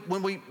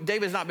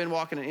David's not been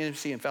walking in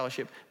intimacy and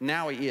fellowship,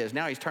 now he is.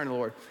 Now he's turning to the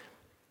Lord.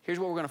 Here's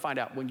what we're going to find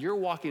out. When you're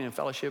walking in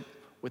fellowship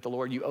with the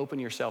Lord, you open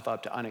yourself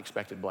up to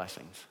unexpected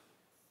blessings.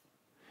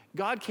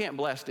 God can't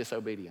bless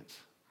disobedience.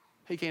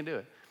 He can't do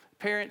it.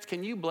 Parents,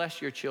 can you bless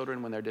your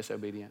children when they're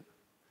disobedient?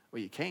 Well,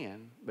 you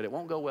can, but it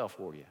won't go well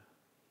for you.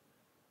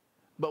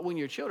 But when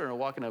your children are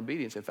walking in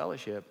obedience and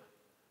fellowship,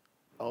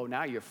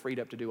 now you're freed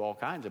up to do all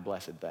kinds of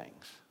blessed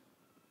things.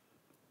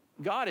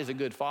 God is a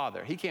good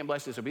father. He can't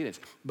bless disobedience.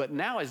 But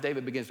now as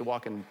David begins to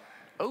walk in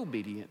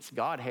obedience,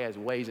 God has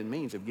ways and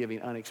means of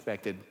giving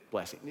unexpected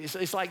blessings.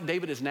 It's like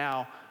David is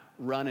now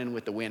running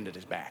with the wind at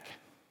his back.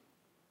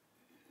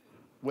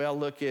 Well,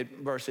 look at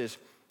verses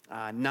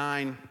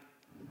 9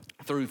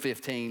 through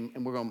 15,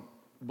 and we're going to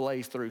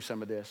blaze through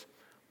some of this.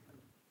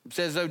 It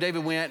says, though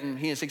David went, and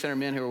he and 600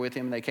 men who were with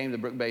him, and they came to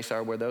the brook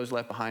Besar, where those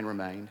left behind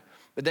remained.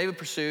 But David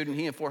pursued, and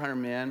he and 400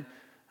 men,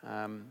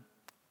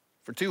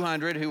 for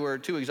 200 who were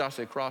too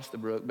exhausted to cross the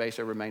brook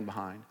Besar remained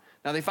behind.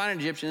 Now they found an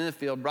Egyptian in the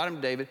field, brought him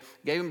to David,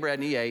 gave him bread,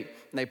 and he ate,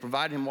 and they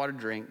provided him water to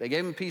drink. They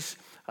gave him a piece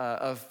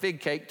of fig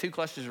cake, 2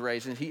 clusters of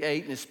raisins. He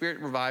ate, and his spirit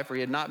revived, for he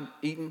had not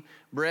eaten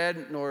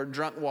bread nor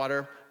drunk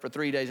water for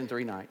 3 days and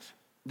 3 nights.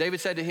 David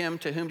said to him,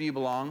 to whom do you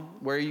belong?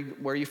 Where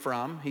are you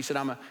from? He said,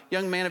 I'm a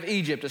young man of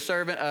Egypt, a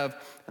servant of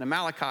an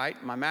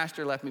Amalekite. My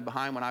master left me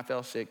behind when I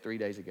fell sick 3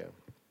 days ago.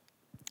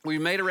 We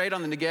made a raid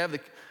on the Negev, the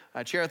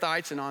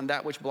Cherethites, and on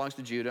that which belongs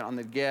to Judah, on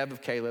the Negev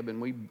of Caleb, and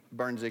we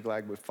burned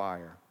Ziklag with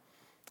fire.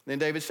 Then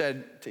David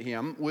said to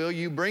him, will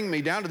you bring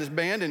me down to this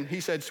band? And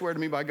he said, swear to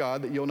me by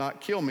God that you'll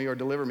not kill me or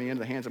deliver me into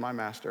the hands of my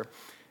master,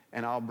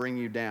 and I'll bring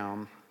you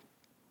down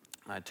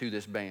to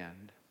this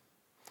band.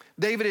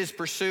 David is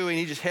pursuing.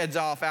 He just heads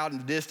off out in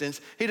the distance.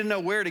 He doesn't know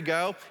where to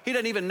go. He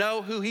doesn't even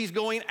know who he's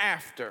going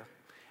after.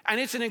 And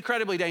it's an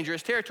incredibly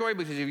dangerous territory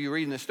because if you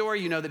read in the story,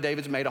 you know that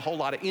David's made a whole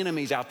lot of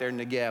enemies out there in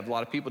Negev. A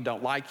lot of people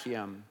don't like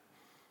him.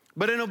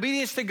 But in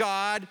obedience to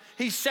God,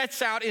 he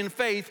sets out in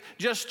faith,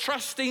 just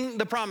trusting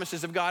the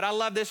promises of God. I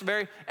love this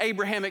very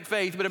Abrahamic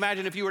faith, but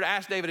imagine if you were to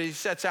ask David as he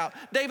sets out,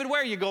 David,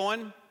 where are you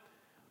going?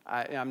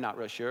 I'm not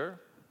real sure.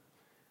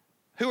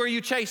 Who are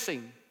you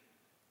chasing?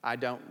 I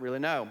don't really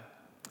know.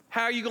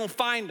 How are you going to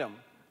find them?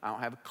 I don't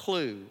have a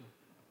clue.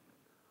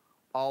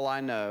 All I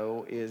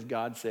know is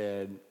God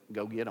said,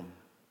 go get them.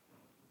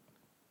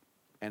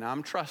 And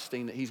I'm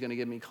trusting that he's going to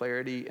give me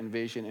clarity and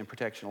vision and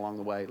protection along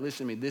the way.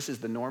 Listen to me, this is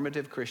the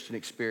normative Christian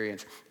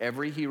experience.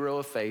 Every hero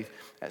of faith,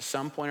 at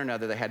some point or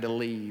another, they had to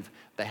leave.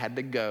 They had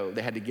to go.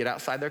 They had to get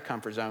outside their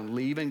comfort zone,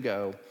 leave and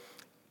go.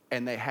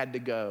 And they had to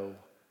go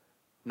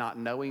not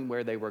knowing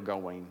where they were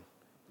going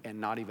and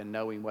not even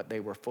knowing what they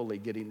were fully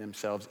getting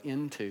themselves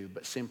into,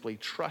 but simply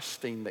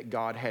trusting that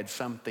God had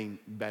something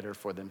better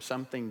for them,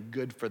 something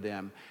good for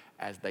them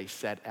as they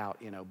set out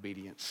in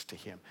obedience to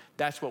him.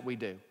 That's what we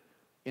do.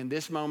 In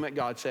this moment,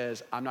 God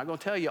says, I'm not going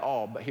to tell you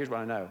all, but here's what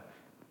I know.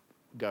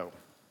 Go.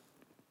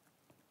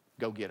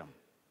 Go get them.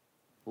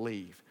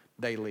 Leave.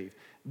 They leave.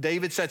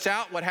 David sets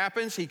out. What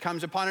happens? He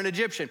comes upon an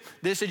Egyptian.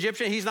 This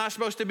Egyptian, he's not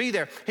supposed to be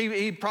there.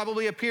 He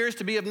probably appears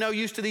to be of no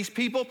use to these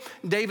people.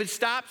 David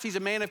stops. He's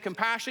a man of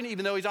compassion,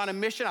 even though he's on a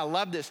mission. I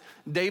love this.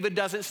 David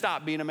doesn't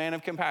stop being a man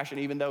of compassion,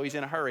 even though he's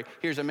in a hurry.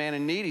 Here's a man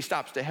in need. He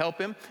stops to help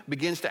him,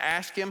 begins to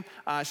ask him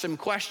some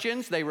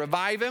questions. They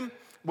revive him.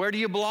 Where do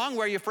you belong?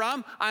 Where are you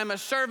from? I'm a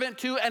servant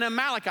to an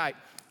Amalekite.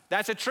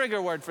 That's a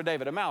trigger word for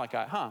David,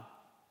 Amalekite.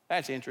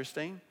 That's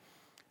interesting.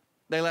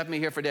 They left me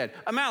here for dead.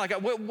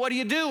 Amalekite, what are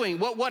you doing?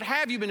 What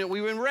have you been doing?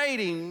 We've been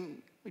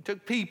raiding. We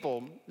took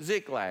people,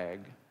 Ziklag.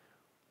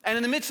 And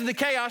in the midst of the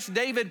chaos,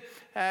 David,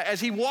 as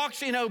he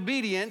walks in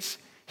obedience,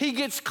 he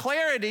gets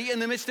clarity in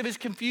the midst of his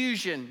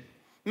confusion.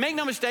 Make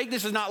no mistake,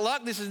 this is not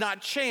luck, this is not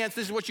chance,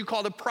 this is what you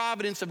call the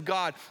providence of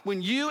God.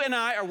 When you and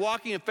I are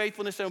walking in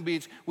faithfulness and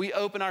obedience, we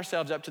open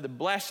ourselves up to the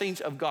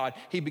blessings of God.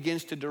 He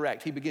begins to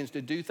direct, he begins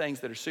to do things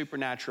that are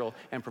supernatural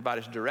and provide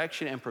us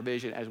direction and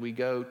provision as we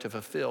go to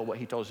fulfill what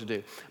he told us to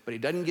do. But he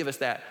doesn't give us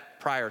that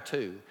prior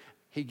to,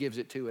 he gives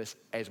it to us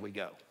as we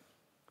go.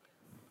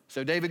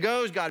 So David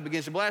goes, God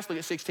begins to bless. Look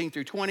at 16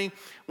 through 20.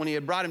 When he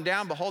had brought him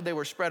down, behold, they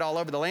were spread all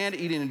over the land,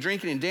 eating and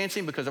drinking and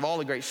dancing because of all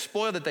the great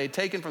spoil that they had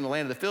taken from the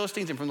land of the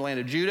Philistines and from the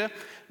land of Judah.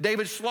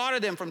 David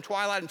slaughtered them from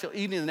twilight until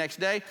evening the next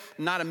day.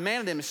 Not a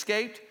man of them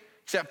escaped,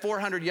 except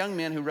 400 young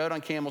men who rode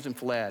on camels and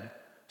fled.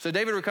 So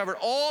David recovered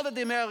all that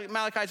the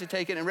Amalekites had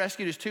taken and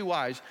rescued his 2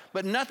 wives,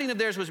 but nothing of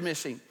theirs was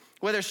missing.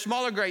 Whether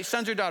small or great,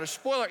 sons or daughters,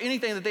 spoil or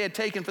anything that they had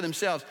taken for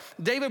themselves.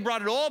 David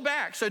brought it all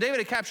back. So David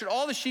had captured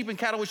all the sheep and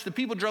cattle which the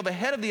people drove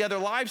ahead of the other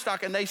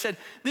livestock, and they said,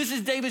 this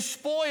is David's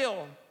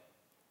spoil.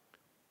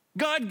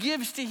 God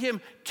gives to him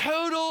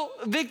total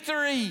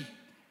victory.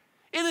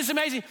 Isn't this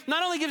amazing?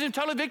 Not only gives him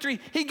total victory,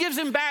 he gives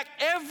him back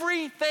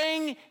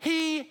everything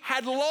he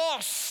had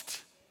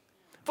lost.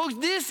 Folks,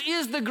 this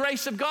is the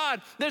grace of God.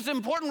 There's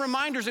important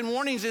reminders and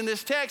warnings in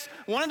this text.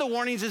 One of the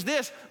warnings is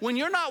this: when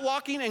you're not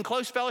walking in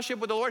close fellowship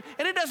with the Lord,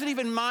 and it doesn't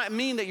even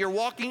mean that you're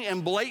walking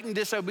in blatant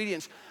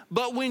disobedience,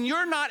 but when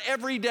you're not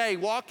every day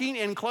walking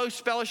in close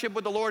fellowship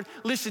with the Lord,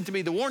 listen to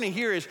me, the warning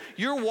here is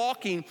you're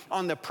walking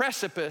on the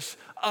precipice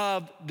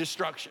of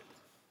destruction.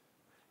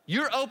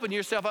 You're opening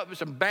yourself up to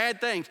some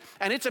bad things.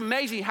 And it's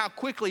amazing how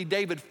quickly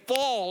David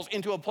falls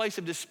into a place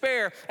of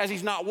despair as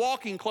he's not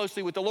walking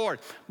closely with the Lord.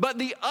 But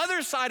the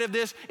other side of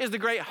this is the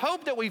great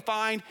hope that we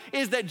find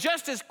is that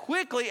just as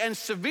quickly and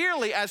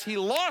severely as he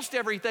lost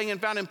everything and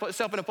found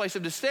himself in a place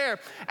of despair,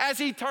 as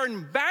he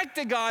turned back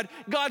to God,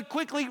 God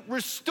quickly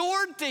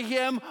restored to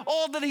him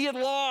all that he had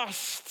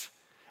lost.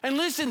 And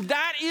listen,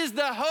 that is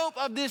the hope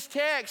of this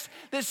text,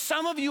 that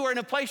some of you are in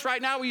a place right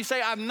now where you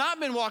say, I've not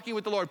been walking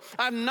with the Lord.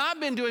 I've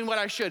not been doing what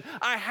I should.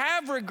 I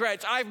have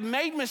regrets. I've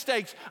made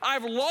mistakes.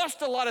 I've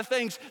lost a lot of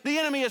things. The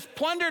enemy has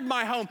plundered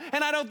my home,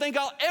 and I don't think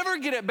I'll ever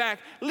get it back.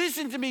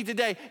 Listen to me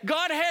today.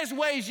 God has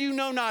ways you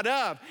know not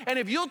of. And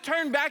if you'll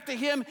turn back to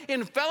him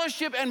in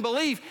fellowship and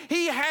belief,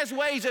 he has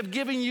ways of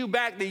giving you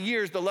back the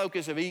years the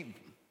locusts have eaten.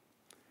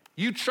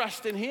 You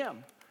trust in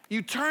him.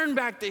 You turn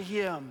back to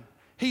him.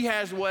 He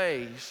has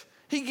ways.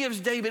 He gives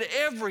David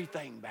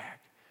everything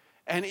back,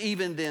 and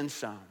even then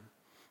some.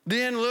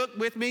 Then look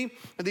with me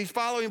at these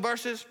following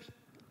verses,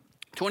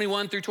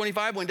 21 through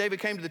 25. When David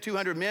came to the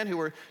 200 men who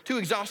were too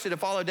exhausted to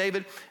follow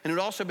David and had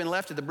also been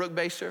left at the brook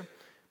Besor,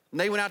 and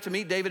they went out to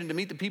meet David and to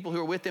meet the people who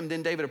were with him.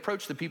 Then David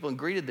approached the people and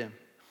greeted them.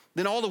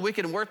 Then all the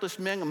wicked and worthless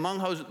men among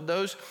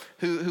those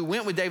who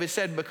went with David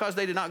said, because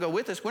they did not go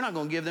with us, we're not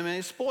going to give them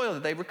any spoil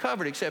that they've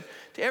recovered, except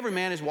to every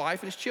man his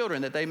wife and his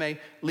children, that they may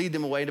lead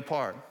them away and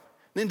depart.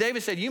 Then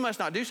David said, you must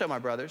not do so, my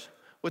brothers,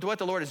 with what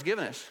the Lord has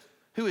given us,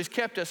 who has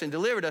kept us and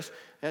delivered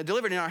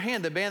in our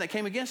hand the band that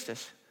came against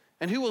us.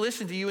 And who will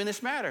listen to you in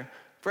this matter?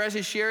 For as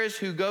his share is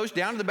who goes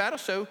down to the battle,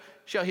 so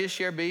shall his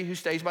share be who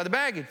stays by the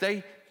baggage.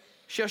 They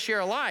shall share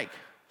alike.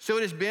 So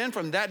it has been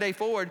from that day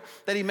forward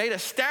that he made a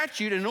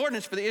statute and an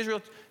ordinance for the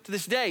Israel to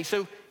this day.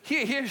 So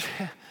here's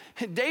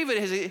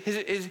David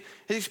has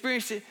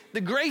experienced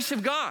the grace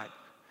of God.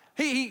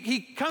 He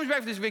comes back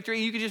with this victory,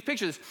 and you can just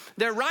picture this.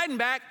 They're riding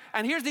back,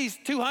 and here's these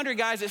 200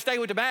 guys that stay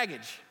with the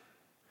baggage.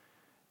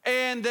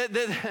 And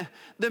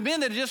the men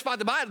that had just fought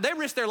the battle, they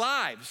risked their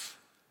lives.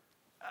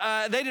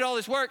 They did all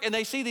this work, and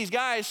they see these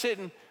guys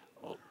sitting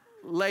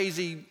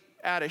lazy,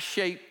 out of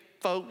shape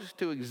folks,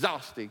 too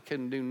exhausted,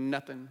 couldn't do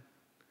nothing.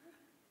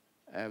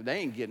 They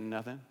ain't getting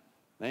nothing.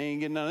 They ain't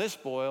getting none of this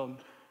spoiled.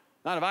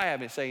 Not if I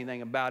haven't said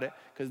anything about it,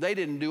 because they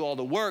didn't do all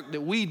the work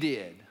that we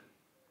did.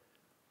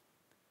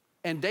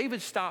 And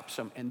David stops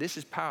them, and this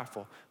is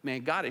powerful.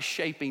 Man, God is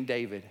shaping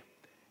David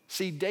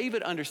See,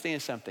 David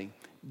understands something.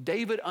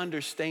 David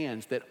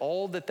understands that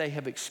all that they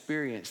have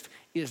experienced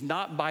is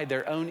not by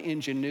their own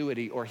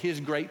ingenuity or his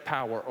great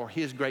power or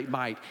his great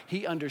might.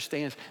 He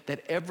understands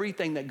that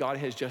everything that God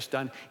has just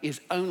done is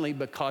only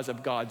because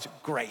of God's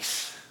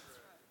grace.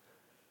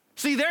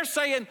 See, they're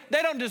saying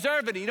they don't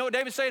deserve it. You know what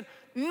David's saying?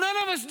 None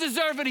of us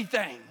deserve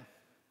anything.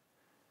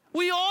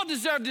 We all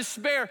deserve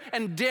despair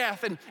and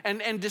death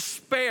and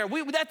despair.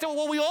 That's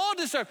what we all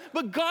deserve.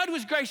 But God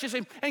was gracious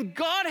and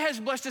God has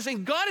blessed us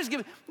and God has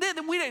given.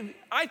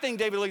 I think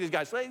David looked at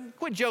these guys.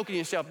 Quit joking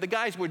yourself. The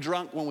guys were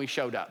drunk when we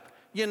showed up.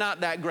 You're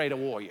not that great of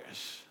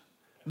warriors.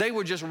 They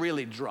were just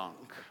really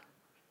drunk.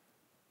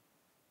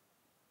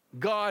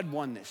 God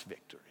won this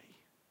victory.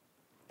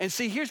 And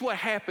see, here's what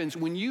happens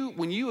when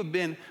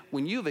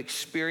you've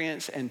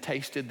experienced and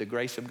tasted the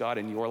grace of God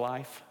in your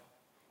life.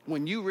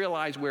 When you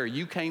realize where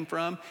you came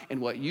from and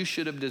what you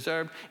should have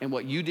deserved and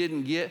what you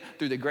didn't get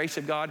through the grace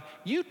of God,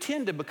 you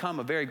tend to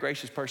become a very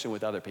gracious person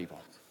with other people.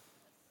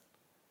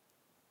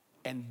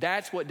 And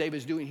that's what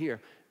David's doing here.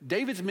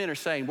 David's men are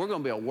saying, we're going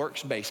to be a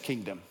works-based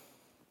kingdom.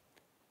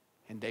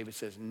 And David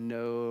says,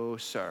 no,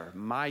 sir.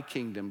 My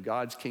kingdom,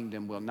 God's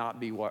kingdom, will not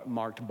be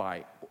marked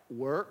by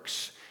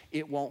works.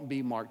 It won't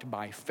be marked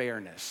by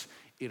fairness.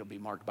 It'll be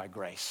marked by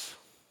grace.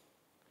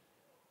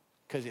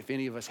 Because if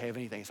any of us have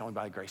anything, it's only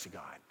by the grace of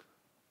God.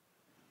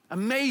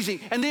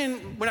 Amazing. And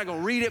then we're not going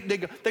to read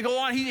it. They go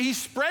on. He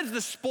spreads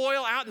the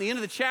spoil out in the end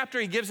of the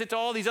chapter. He gives it to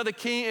all these other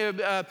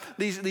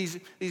these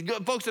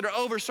folks that are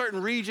over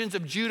certain regions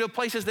of Judah,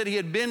 places that he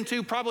had been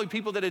to, probably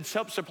people that had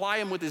helped supply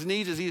him with his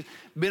needs as he's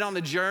been on the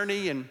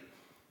journey. And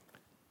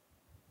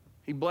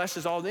he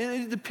blesses all.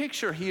 And the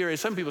picture here is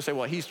some people say,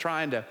 well, he's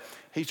trying to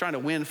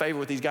win favor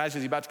with these guys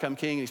because he's about to become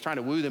king. And he's trying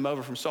to woo them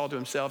over from Saul to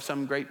himself,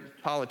 some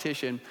great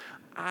politician.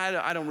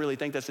 I don't really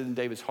think that's in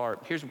David's heart.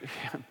 Here's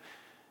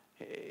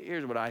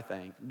what I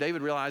think.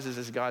 David realizes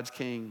as God's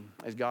king,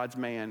 as God's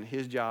man,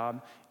 his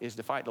job is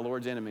to fight the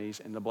Lord's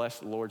enemies and to bless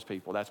the Lord's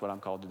people. That's what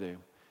I'm called to do.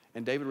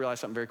 And David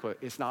realized something very quick.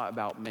 It's not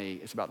about me.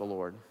 It's about the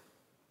Lord.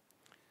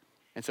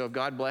 And so if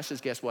God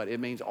blesses, guess what? It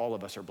means all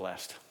of us are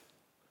blessed.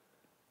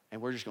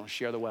 And we're just going to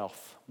share the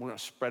wealth. We're going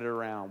to spread it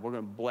around. We're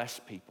going to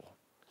bless people.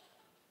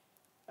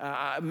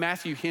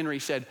 Matthew Henry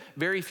said,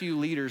 very few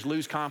leaders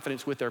lose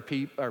confidence with their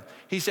people.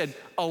 He said,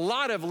 a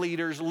lot of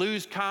leaders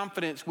lose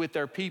confidence with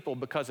their people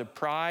because of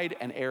pride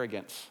and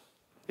arrogance.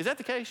 Is that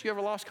the case? You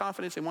ever lost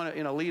confidence in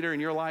a leader in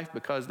your life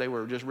because they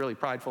were just really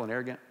prideful and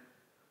arrogant?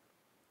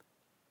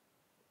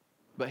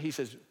 But he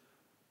says,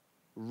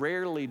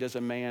 rarely does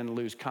a man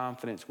lose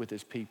confidence with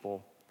his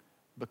people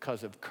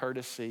because of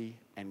courtesy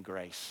and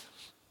grace.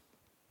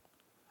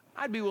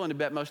 I'd be willing to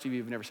bet most of you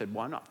have never said,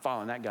 well, I'm not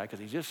following that guy because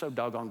he's just so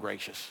doggone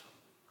gracious.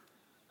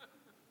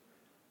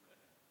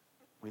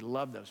 We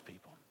love those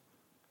people.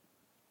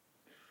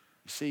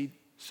 You see,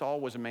 Saul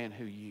was a man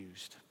who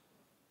used.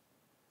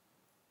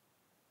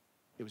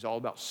 It was all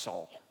about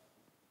Saul.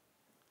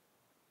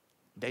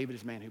 David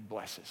is a man who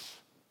blesses.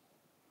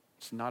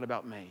 It's not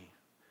about me.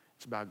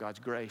 It's about God's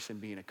grace and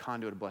being a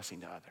conduit of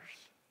blessing to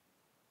others.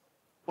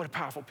 What a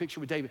powerful picture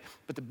with David.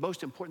 But the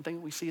most important thing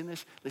that we see in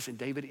this, listen,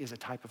 David is a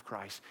type of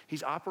Christ.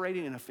 He's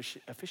operating in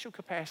official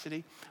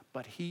capacity,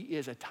 but he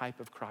is a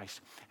type of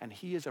Christ. And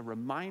he is a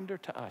reminder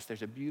to us.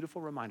 There's a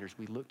beautiful reminder as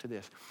we look to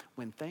this.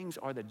 When things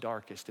are the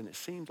darkest and it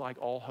seems like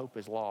all hope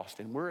is lost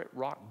and we're at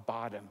rock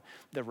bottom,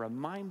 the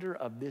reminder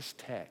of this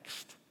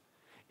text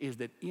is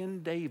that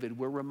in David,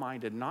 we're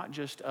reminded not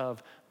just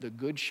of the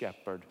good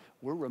shepherd,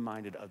 we're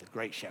reminded of the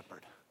great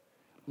shepherd.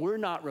 We're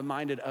not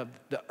reminded of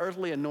the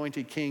earthly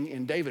anointed king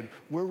in David.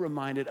 We're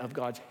reminded of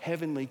God's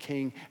heavenly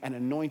king and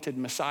anointed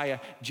Messiah,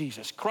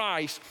 Jesus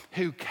Christ,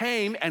 who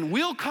came and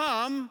will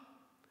come.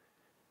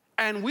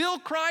 And will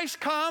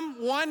Christ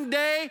come one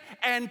day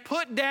and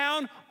put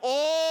down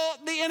all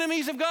the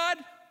enemies of God?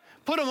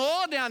 Put them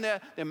all down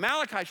there. The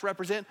Amalekites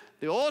represent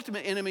the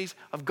ultimate enemies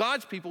of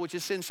God's people, which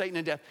is sin, Satan,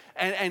 and death.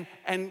 And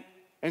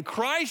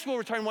Christ will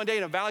return one day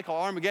in a valley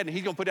called Armageddon.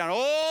 He's going to put down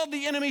all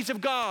the enemies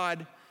of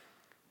God.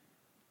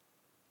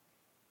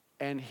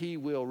 And he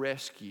will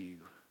rescue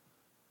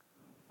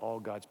all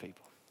God's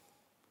people.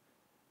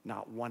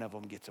 Not one of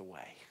them gets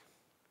away.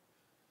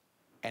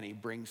 And he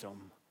brings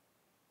them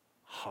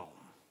home.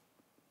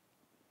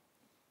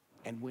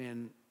 And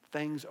when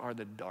things are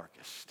the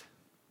darkest,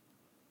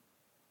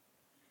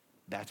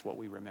 that's what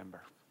we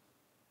remember.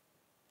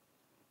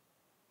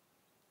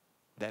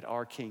 That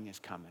our king is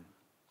coming.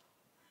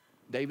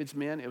 David's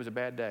men, it was a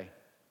bad day.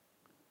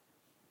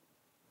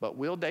 But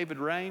will David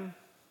reign?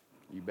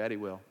 You bet he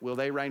will. Will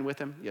they reign with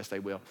him? Yes, they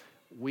will.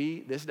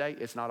 This day,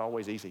 it's not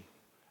always easy.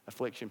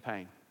 Affliction,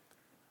 pain.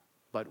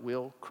 But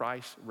will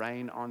Christ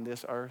reign on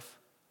this earth?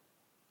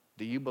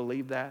 Do you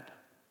believe that?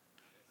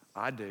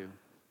 I do.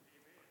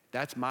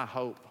 That's my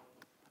hope.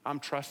 I'm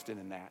trusting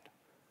in that.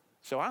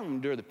 So I'm going to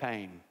endure the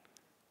pain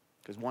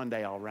because one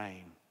day I'll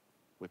reign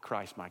with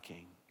Christ my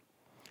King.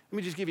 Let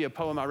me just give you a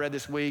poem I read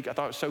this week. I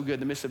thought it was so good,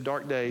 In the Midst of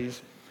Dark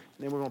Days.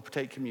 And then we're going to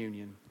partake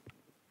communion.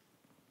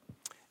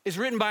 It's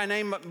written by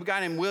a guy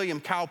named William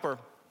Cowper.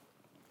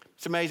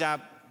 It's amazing. I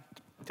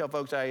tell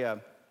folks I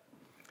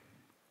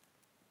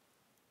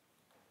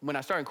when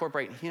I started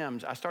incorporating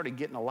hymns, I started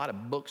getting a lot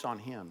of books on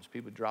hymns.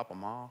 People would drop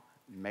them all,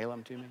 mail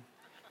them to me.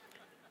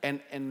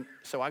 And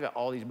so I got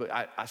all these books.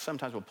 I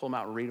sometimes will pull them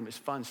out and read them. It's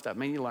fun stuff.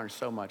 Man, you learn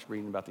so much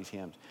reading about these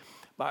hymns.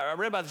 But I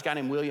read about this guy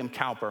named William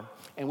Cowper.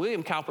 And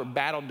William Cowper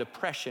battled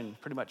depression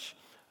pretty much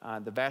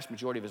the vast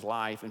majority of his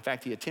life. In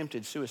fact, he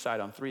attempted suicide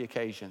on 3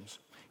 occasions.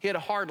 He had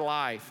a hard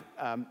life.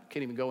 Can't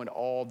even go into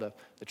all the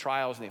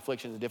trials and the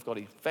afflictions and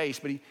difficulty he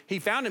faced. But he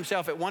found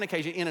himself at one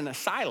occasion in an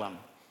asylum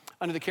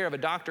under the care of a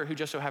doctor who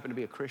just so happened to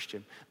be a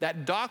Christian.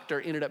 That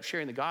doctor ended up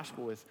sharing the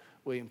gospel with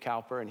William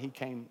Cowper, and he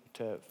came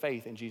to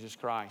faith in Jesus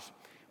Christ.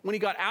 When he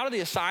got out of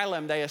the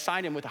asylum, they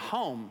assigned him with a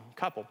home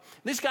couple.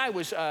 This guy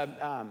was,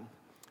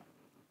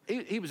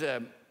 he was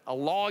a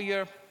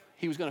lawyer.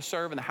 He was going to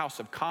serve in the House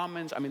of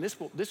Commons. I mean,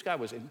 this guy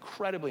was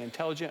incredibly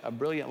intelligent, a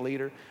brilliant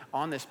leader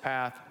on this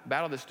path,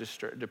 battled this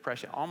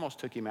depression, almost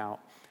took him out,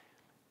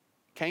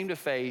 came to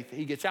faith.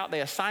 He gets out.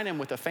 They assign him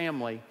with a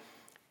family,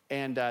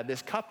 and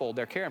this couple,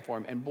 they're caring for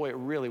him. And boy, it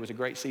really was a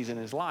great season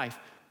in his life.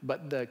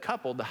 But the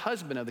couple, the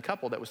husband of the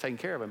couple that was taking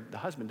care of him, the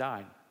husband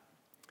died.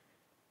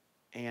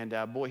 And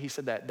boy, he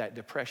said that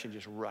depression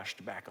just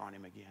rushed back on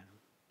him again.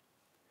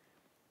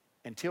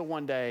 Until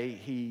one day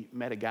he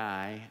met a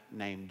guy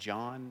named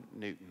John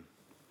Newton.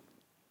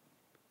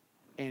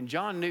 And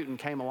John Newton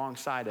came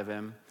alongside of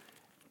him,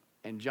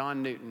 and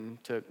John Newton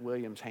took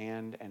William's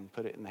hand and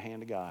put it in the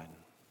hand of God.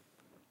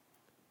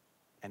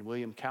 And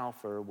William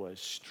Cowper was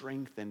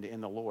strengthened in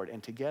the Lord.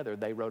 And together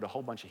they wrote a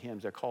whole bunch of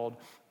hymns. They're called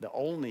the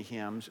only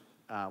hymns,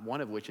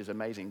 one of which is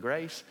Amazing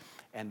Grace,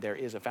 and There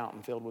Is a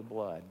Fountain Filled with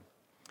Blood.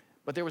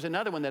 But there was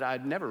another one that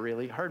I'd never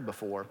really heard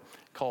before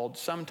called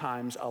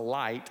Sometimes a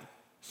Light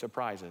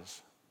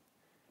Surprises.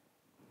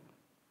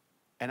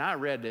 And I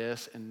read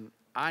this, and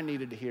I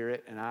needed to hear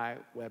it, and I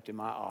wept in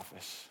my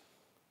office.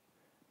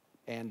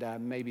 And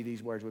maybe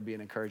these words would be an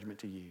encouragement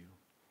to you.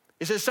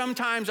 It says,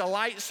 sometimes a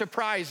light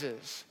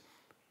surprises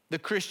the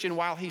Christian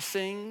while he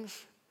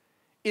sings.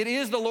 It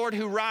is the Lord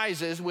who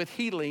rises with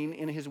healing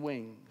in his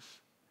wings.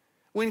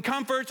 When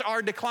comforts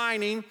are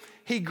declining,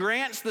 he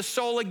grants the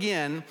soul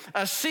again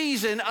a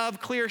season of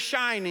clear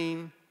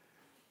shining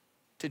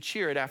to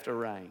cheer it after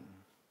rain.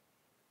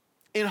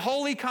 In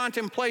holy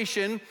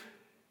contemplation,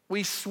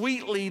 we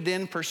sweetly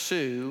then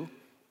pursue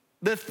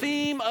the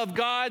theme of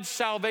God's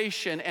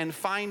salvation and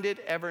find it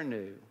ever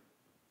new.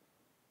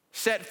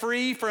 Set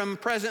free from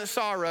present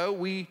sorrow,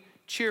 we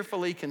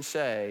cheerfully can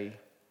say,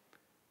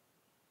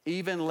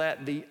 even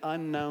let the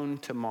unknown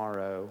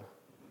tomorrow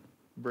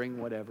bring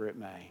whatever it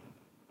may.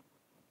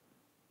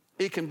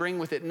 It can bring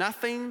with it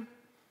nothing,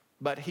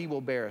 but he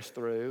will bear us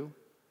through.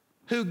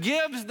 Who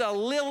gives the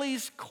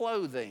lilies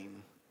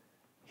clothing,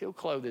 he'll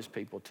clothe his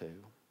people too.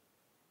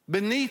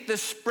 Beneath the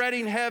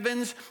spreading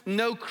heavens,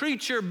 no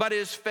creature but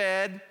is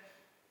fed,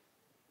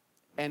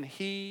 and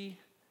he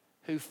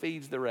who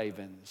feeds the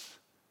ravens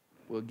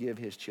will give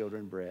his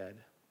children bread.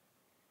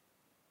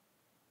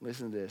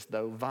 Listen to this.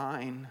 Though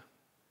vine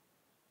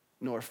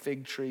nor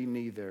fig tree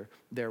neither,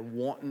 their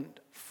wanton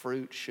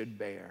fruit should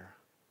bear.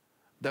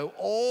 Though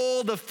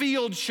all the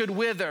fields should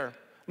wither,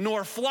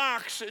 nor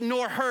flocks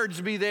nor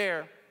herds be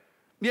there,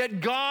 yet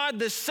God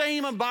the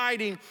same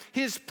abiding,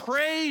 his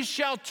praise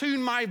shall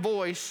tune my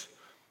voice.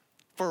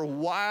 For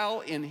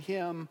while in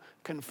him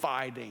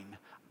confiding,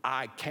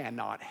 I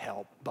cannot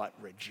help but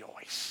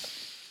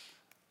rejoice.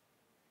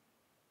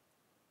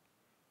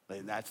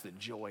 And that's the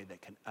joy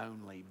that can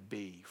only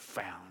be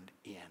found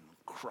in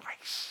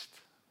Christ.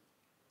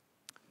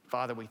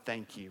 Father, we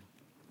thank you.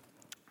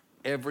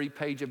 Every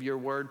page of your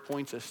word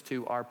points us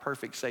to our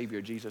perfect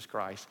Savior, Jesus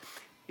Christ.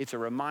 It's a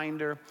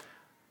reminder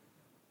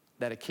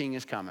that a king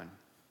is coming.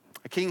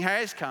 A king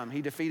has come.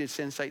 He defeated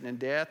sin, Satan, and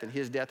death, and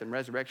his death and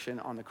resurrection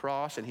on the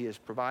cross, and he has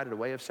provided a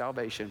way of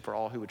salvation for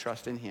all who would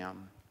trust in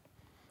him.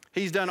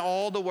 He's done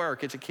all the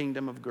work. It's a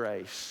kingdom of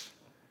grace.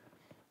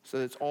 So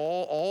that's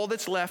all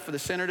that's left for the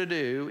sinner to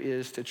do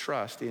is to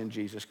trust in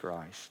Jesus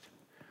Christ.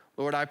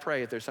 Lord, I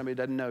pray if there's somebody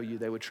that doesn't know you,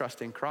 they would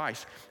trust in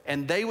Christ,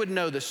 and they would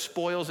know the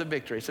spoils of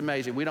victory. It's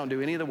amazing. We don't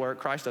do any of the work.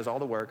 Christ does all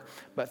the work,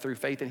 but through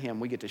faith in him,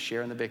 we get to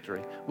share in the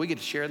victory. We get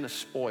to share in the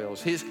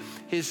spoils.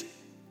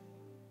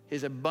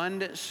 His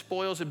abundant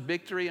spoils of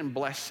victory and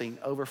blessing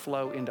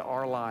overflow into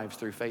our lives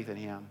through faith in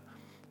him.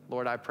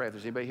 Lord, I pray if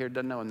there's anybody here that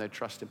doesn't know him, they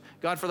trust him.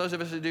 God, for those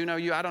of us that do know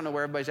you, I don't know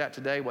where everybody's at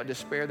today, what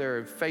despair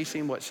they're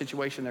facing, what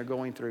situation they're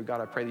going through.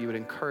 God, I pray that you would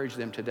encourage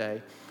them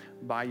today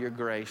by your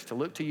grace to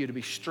look to you, to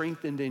be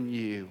strengthened in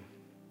you,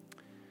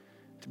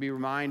 to be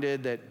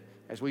reminded that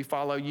as we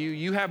follow you,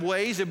 you have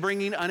ways of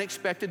bringing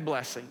unexpected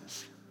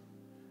blessings.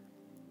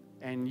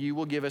 And you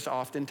will give us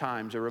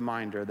oftentimes a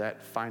reminder,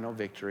 that final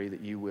victory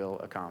that you will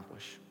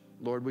accomplish.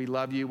 Lord, we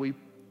love you. We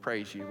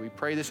praise you. We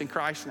pray this in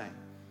Christ's name.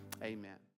 Amen.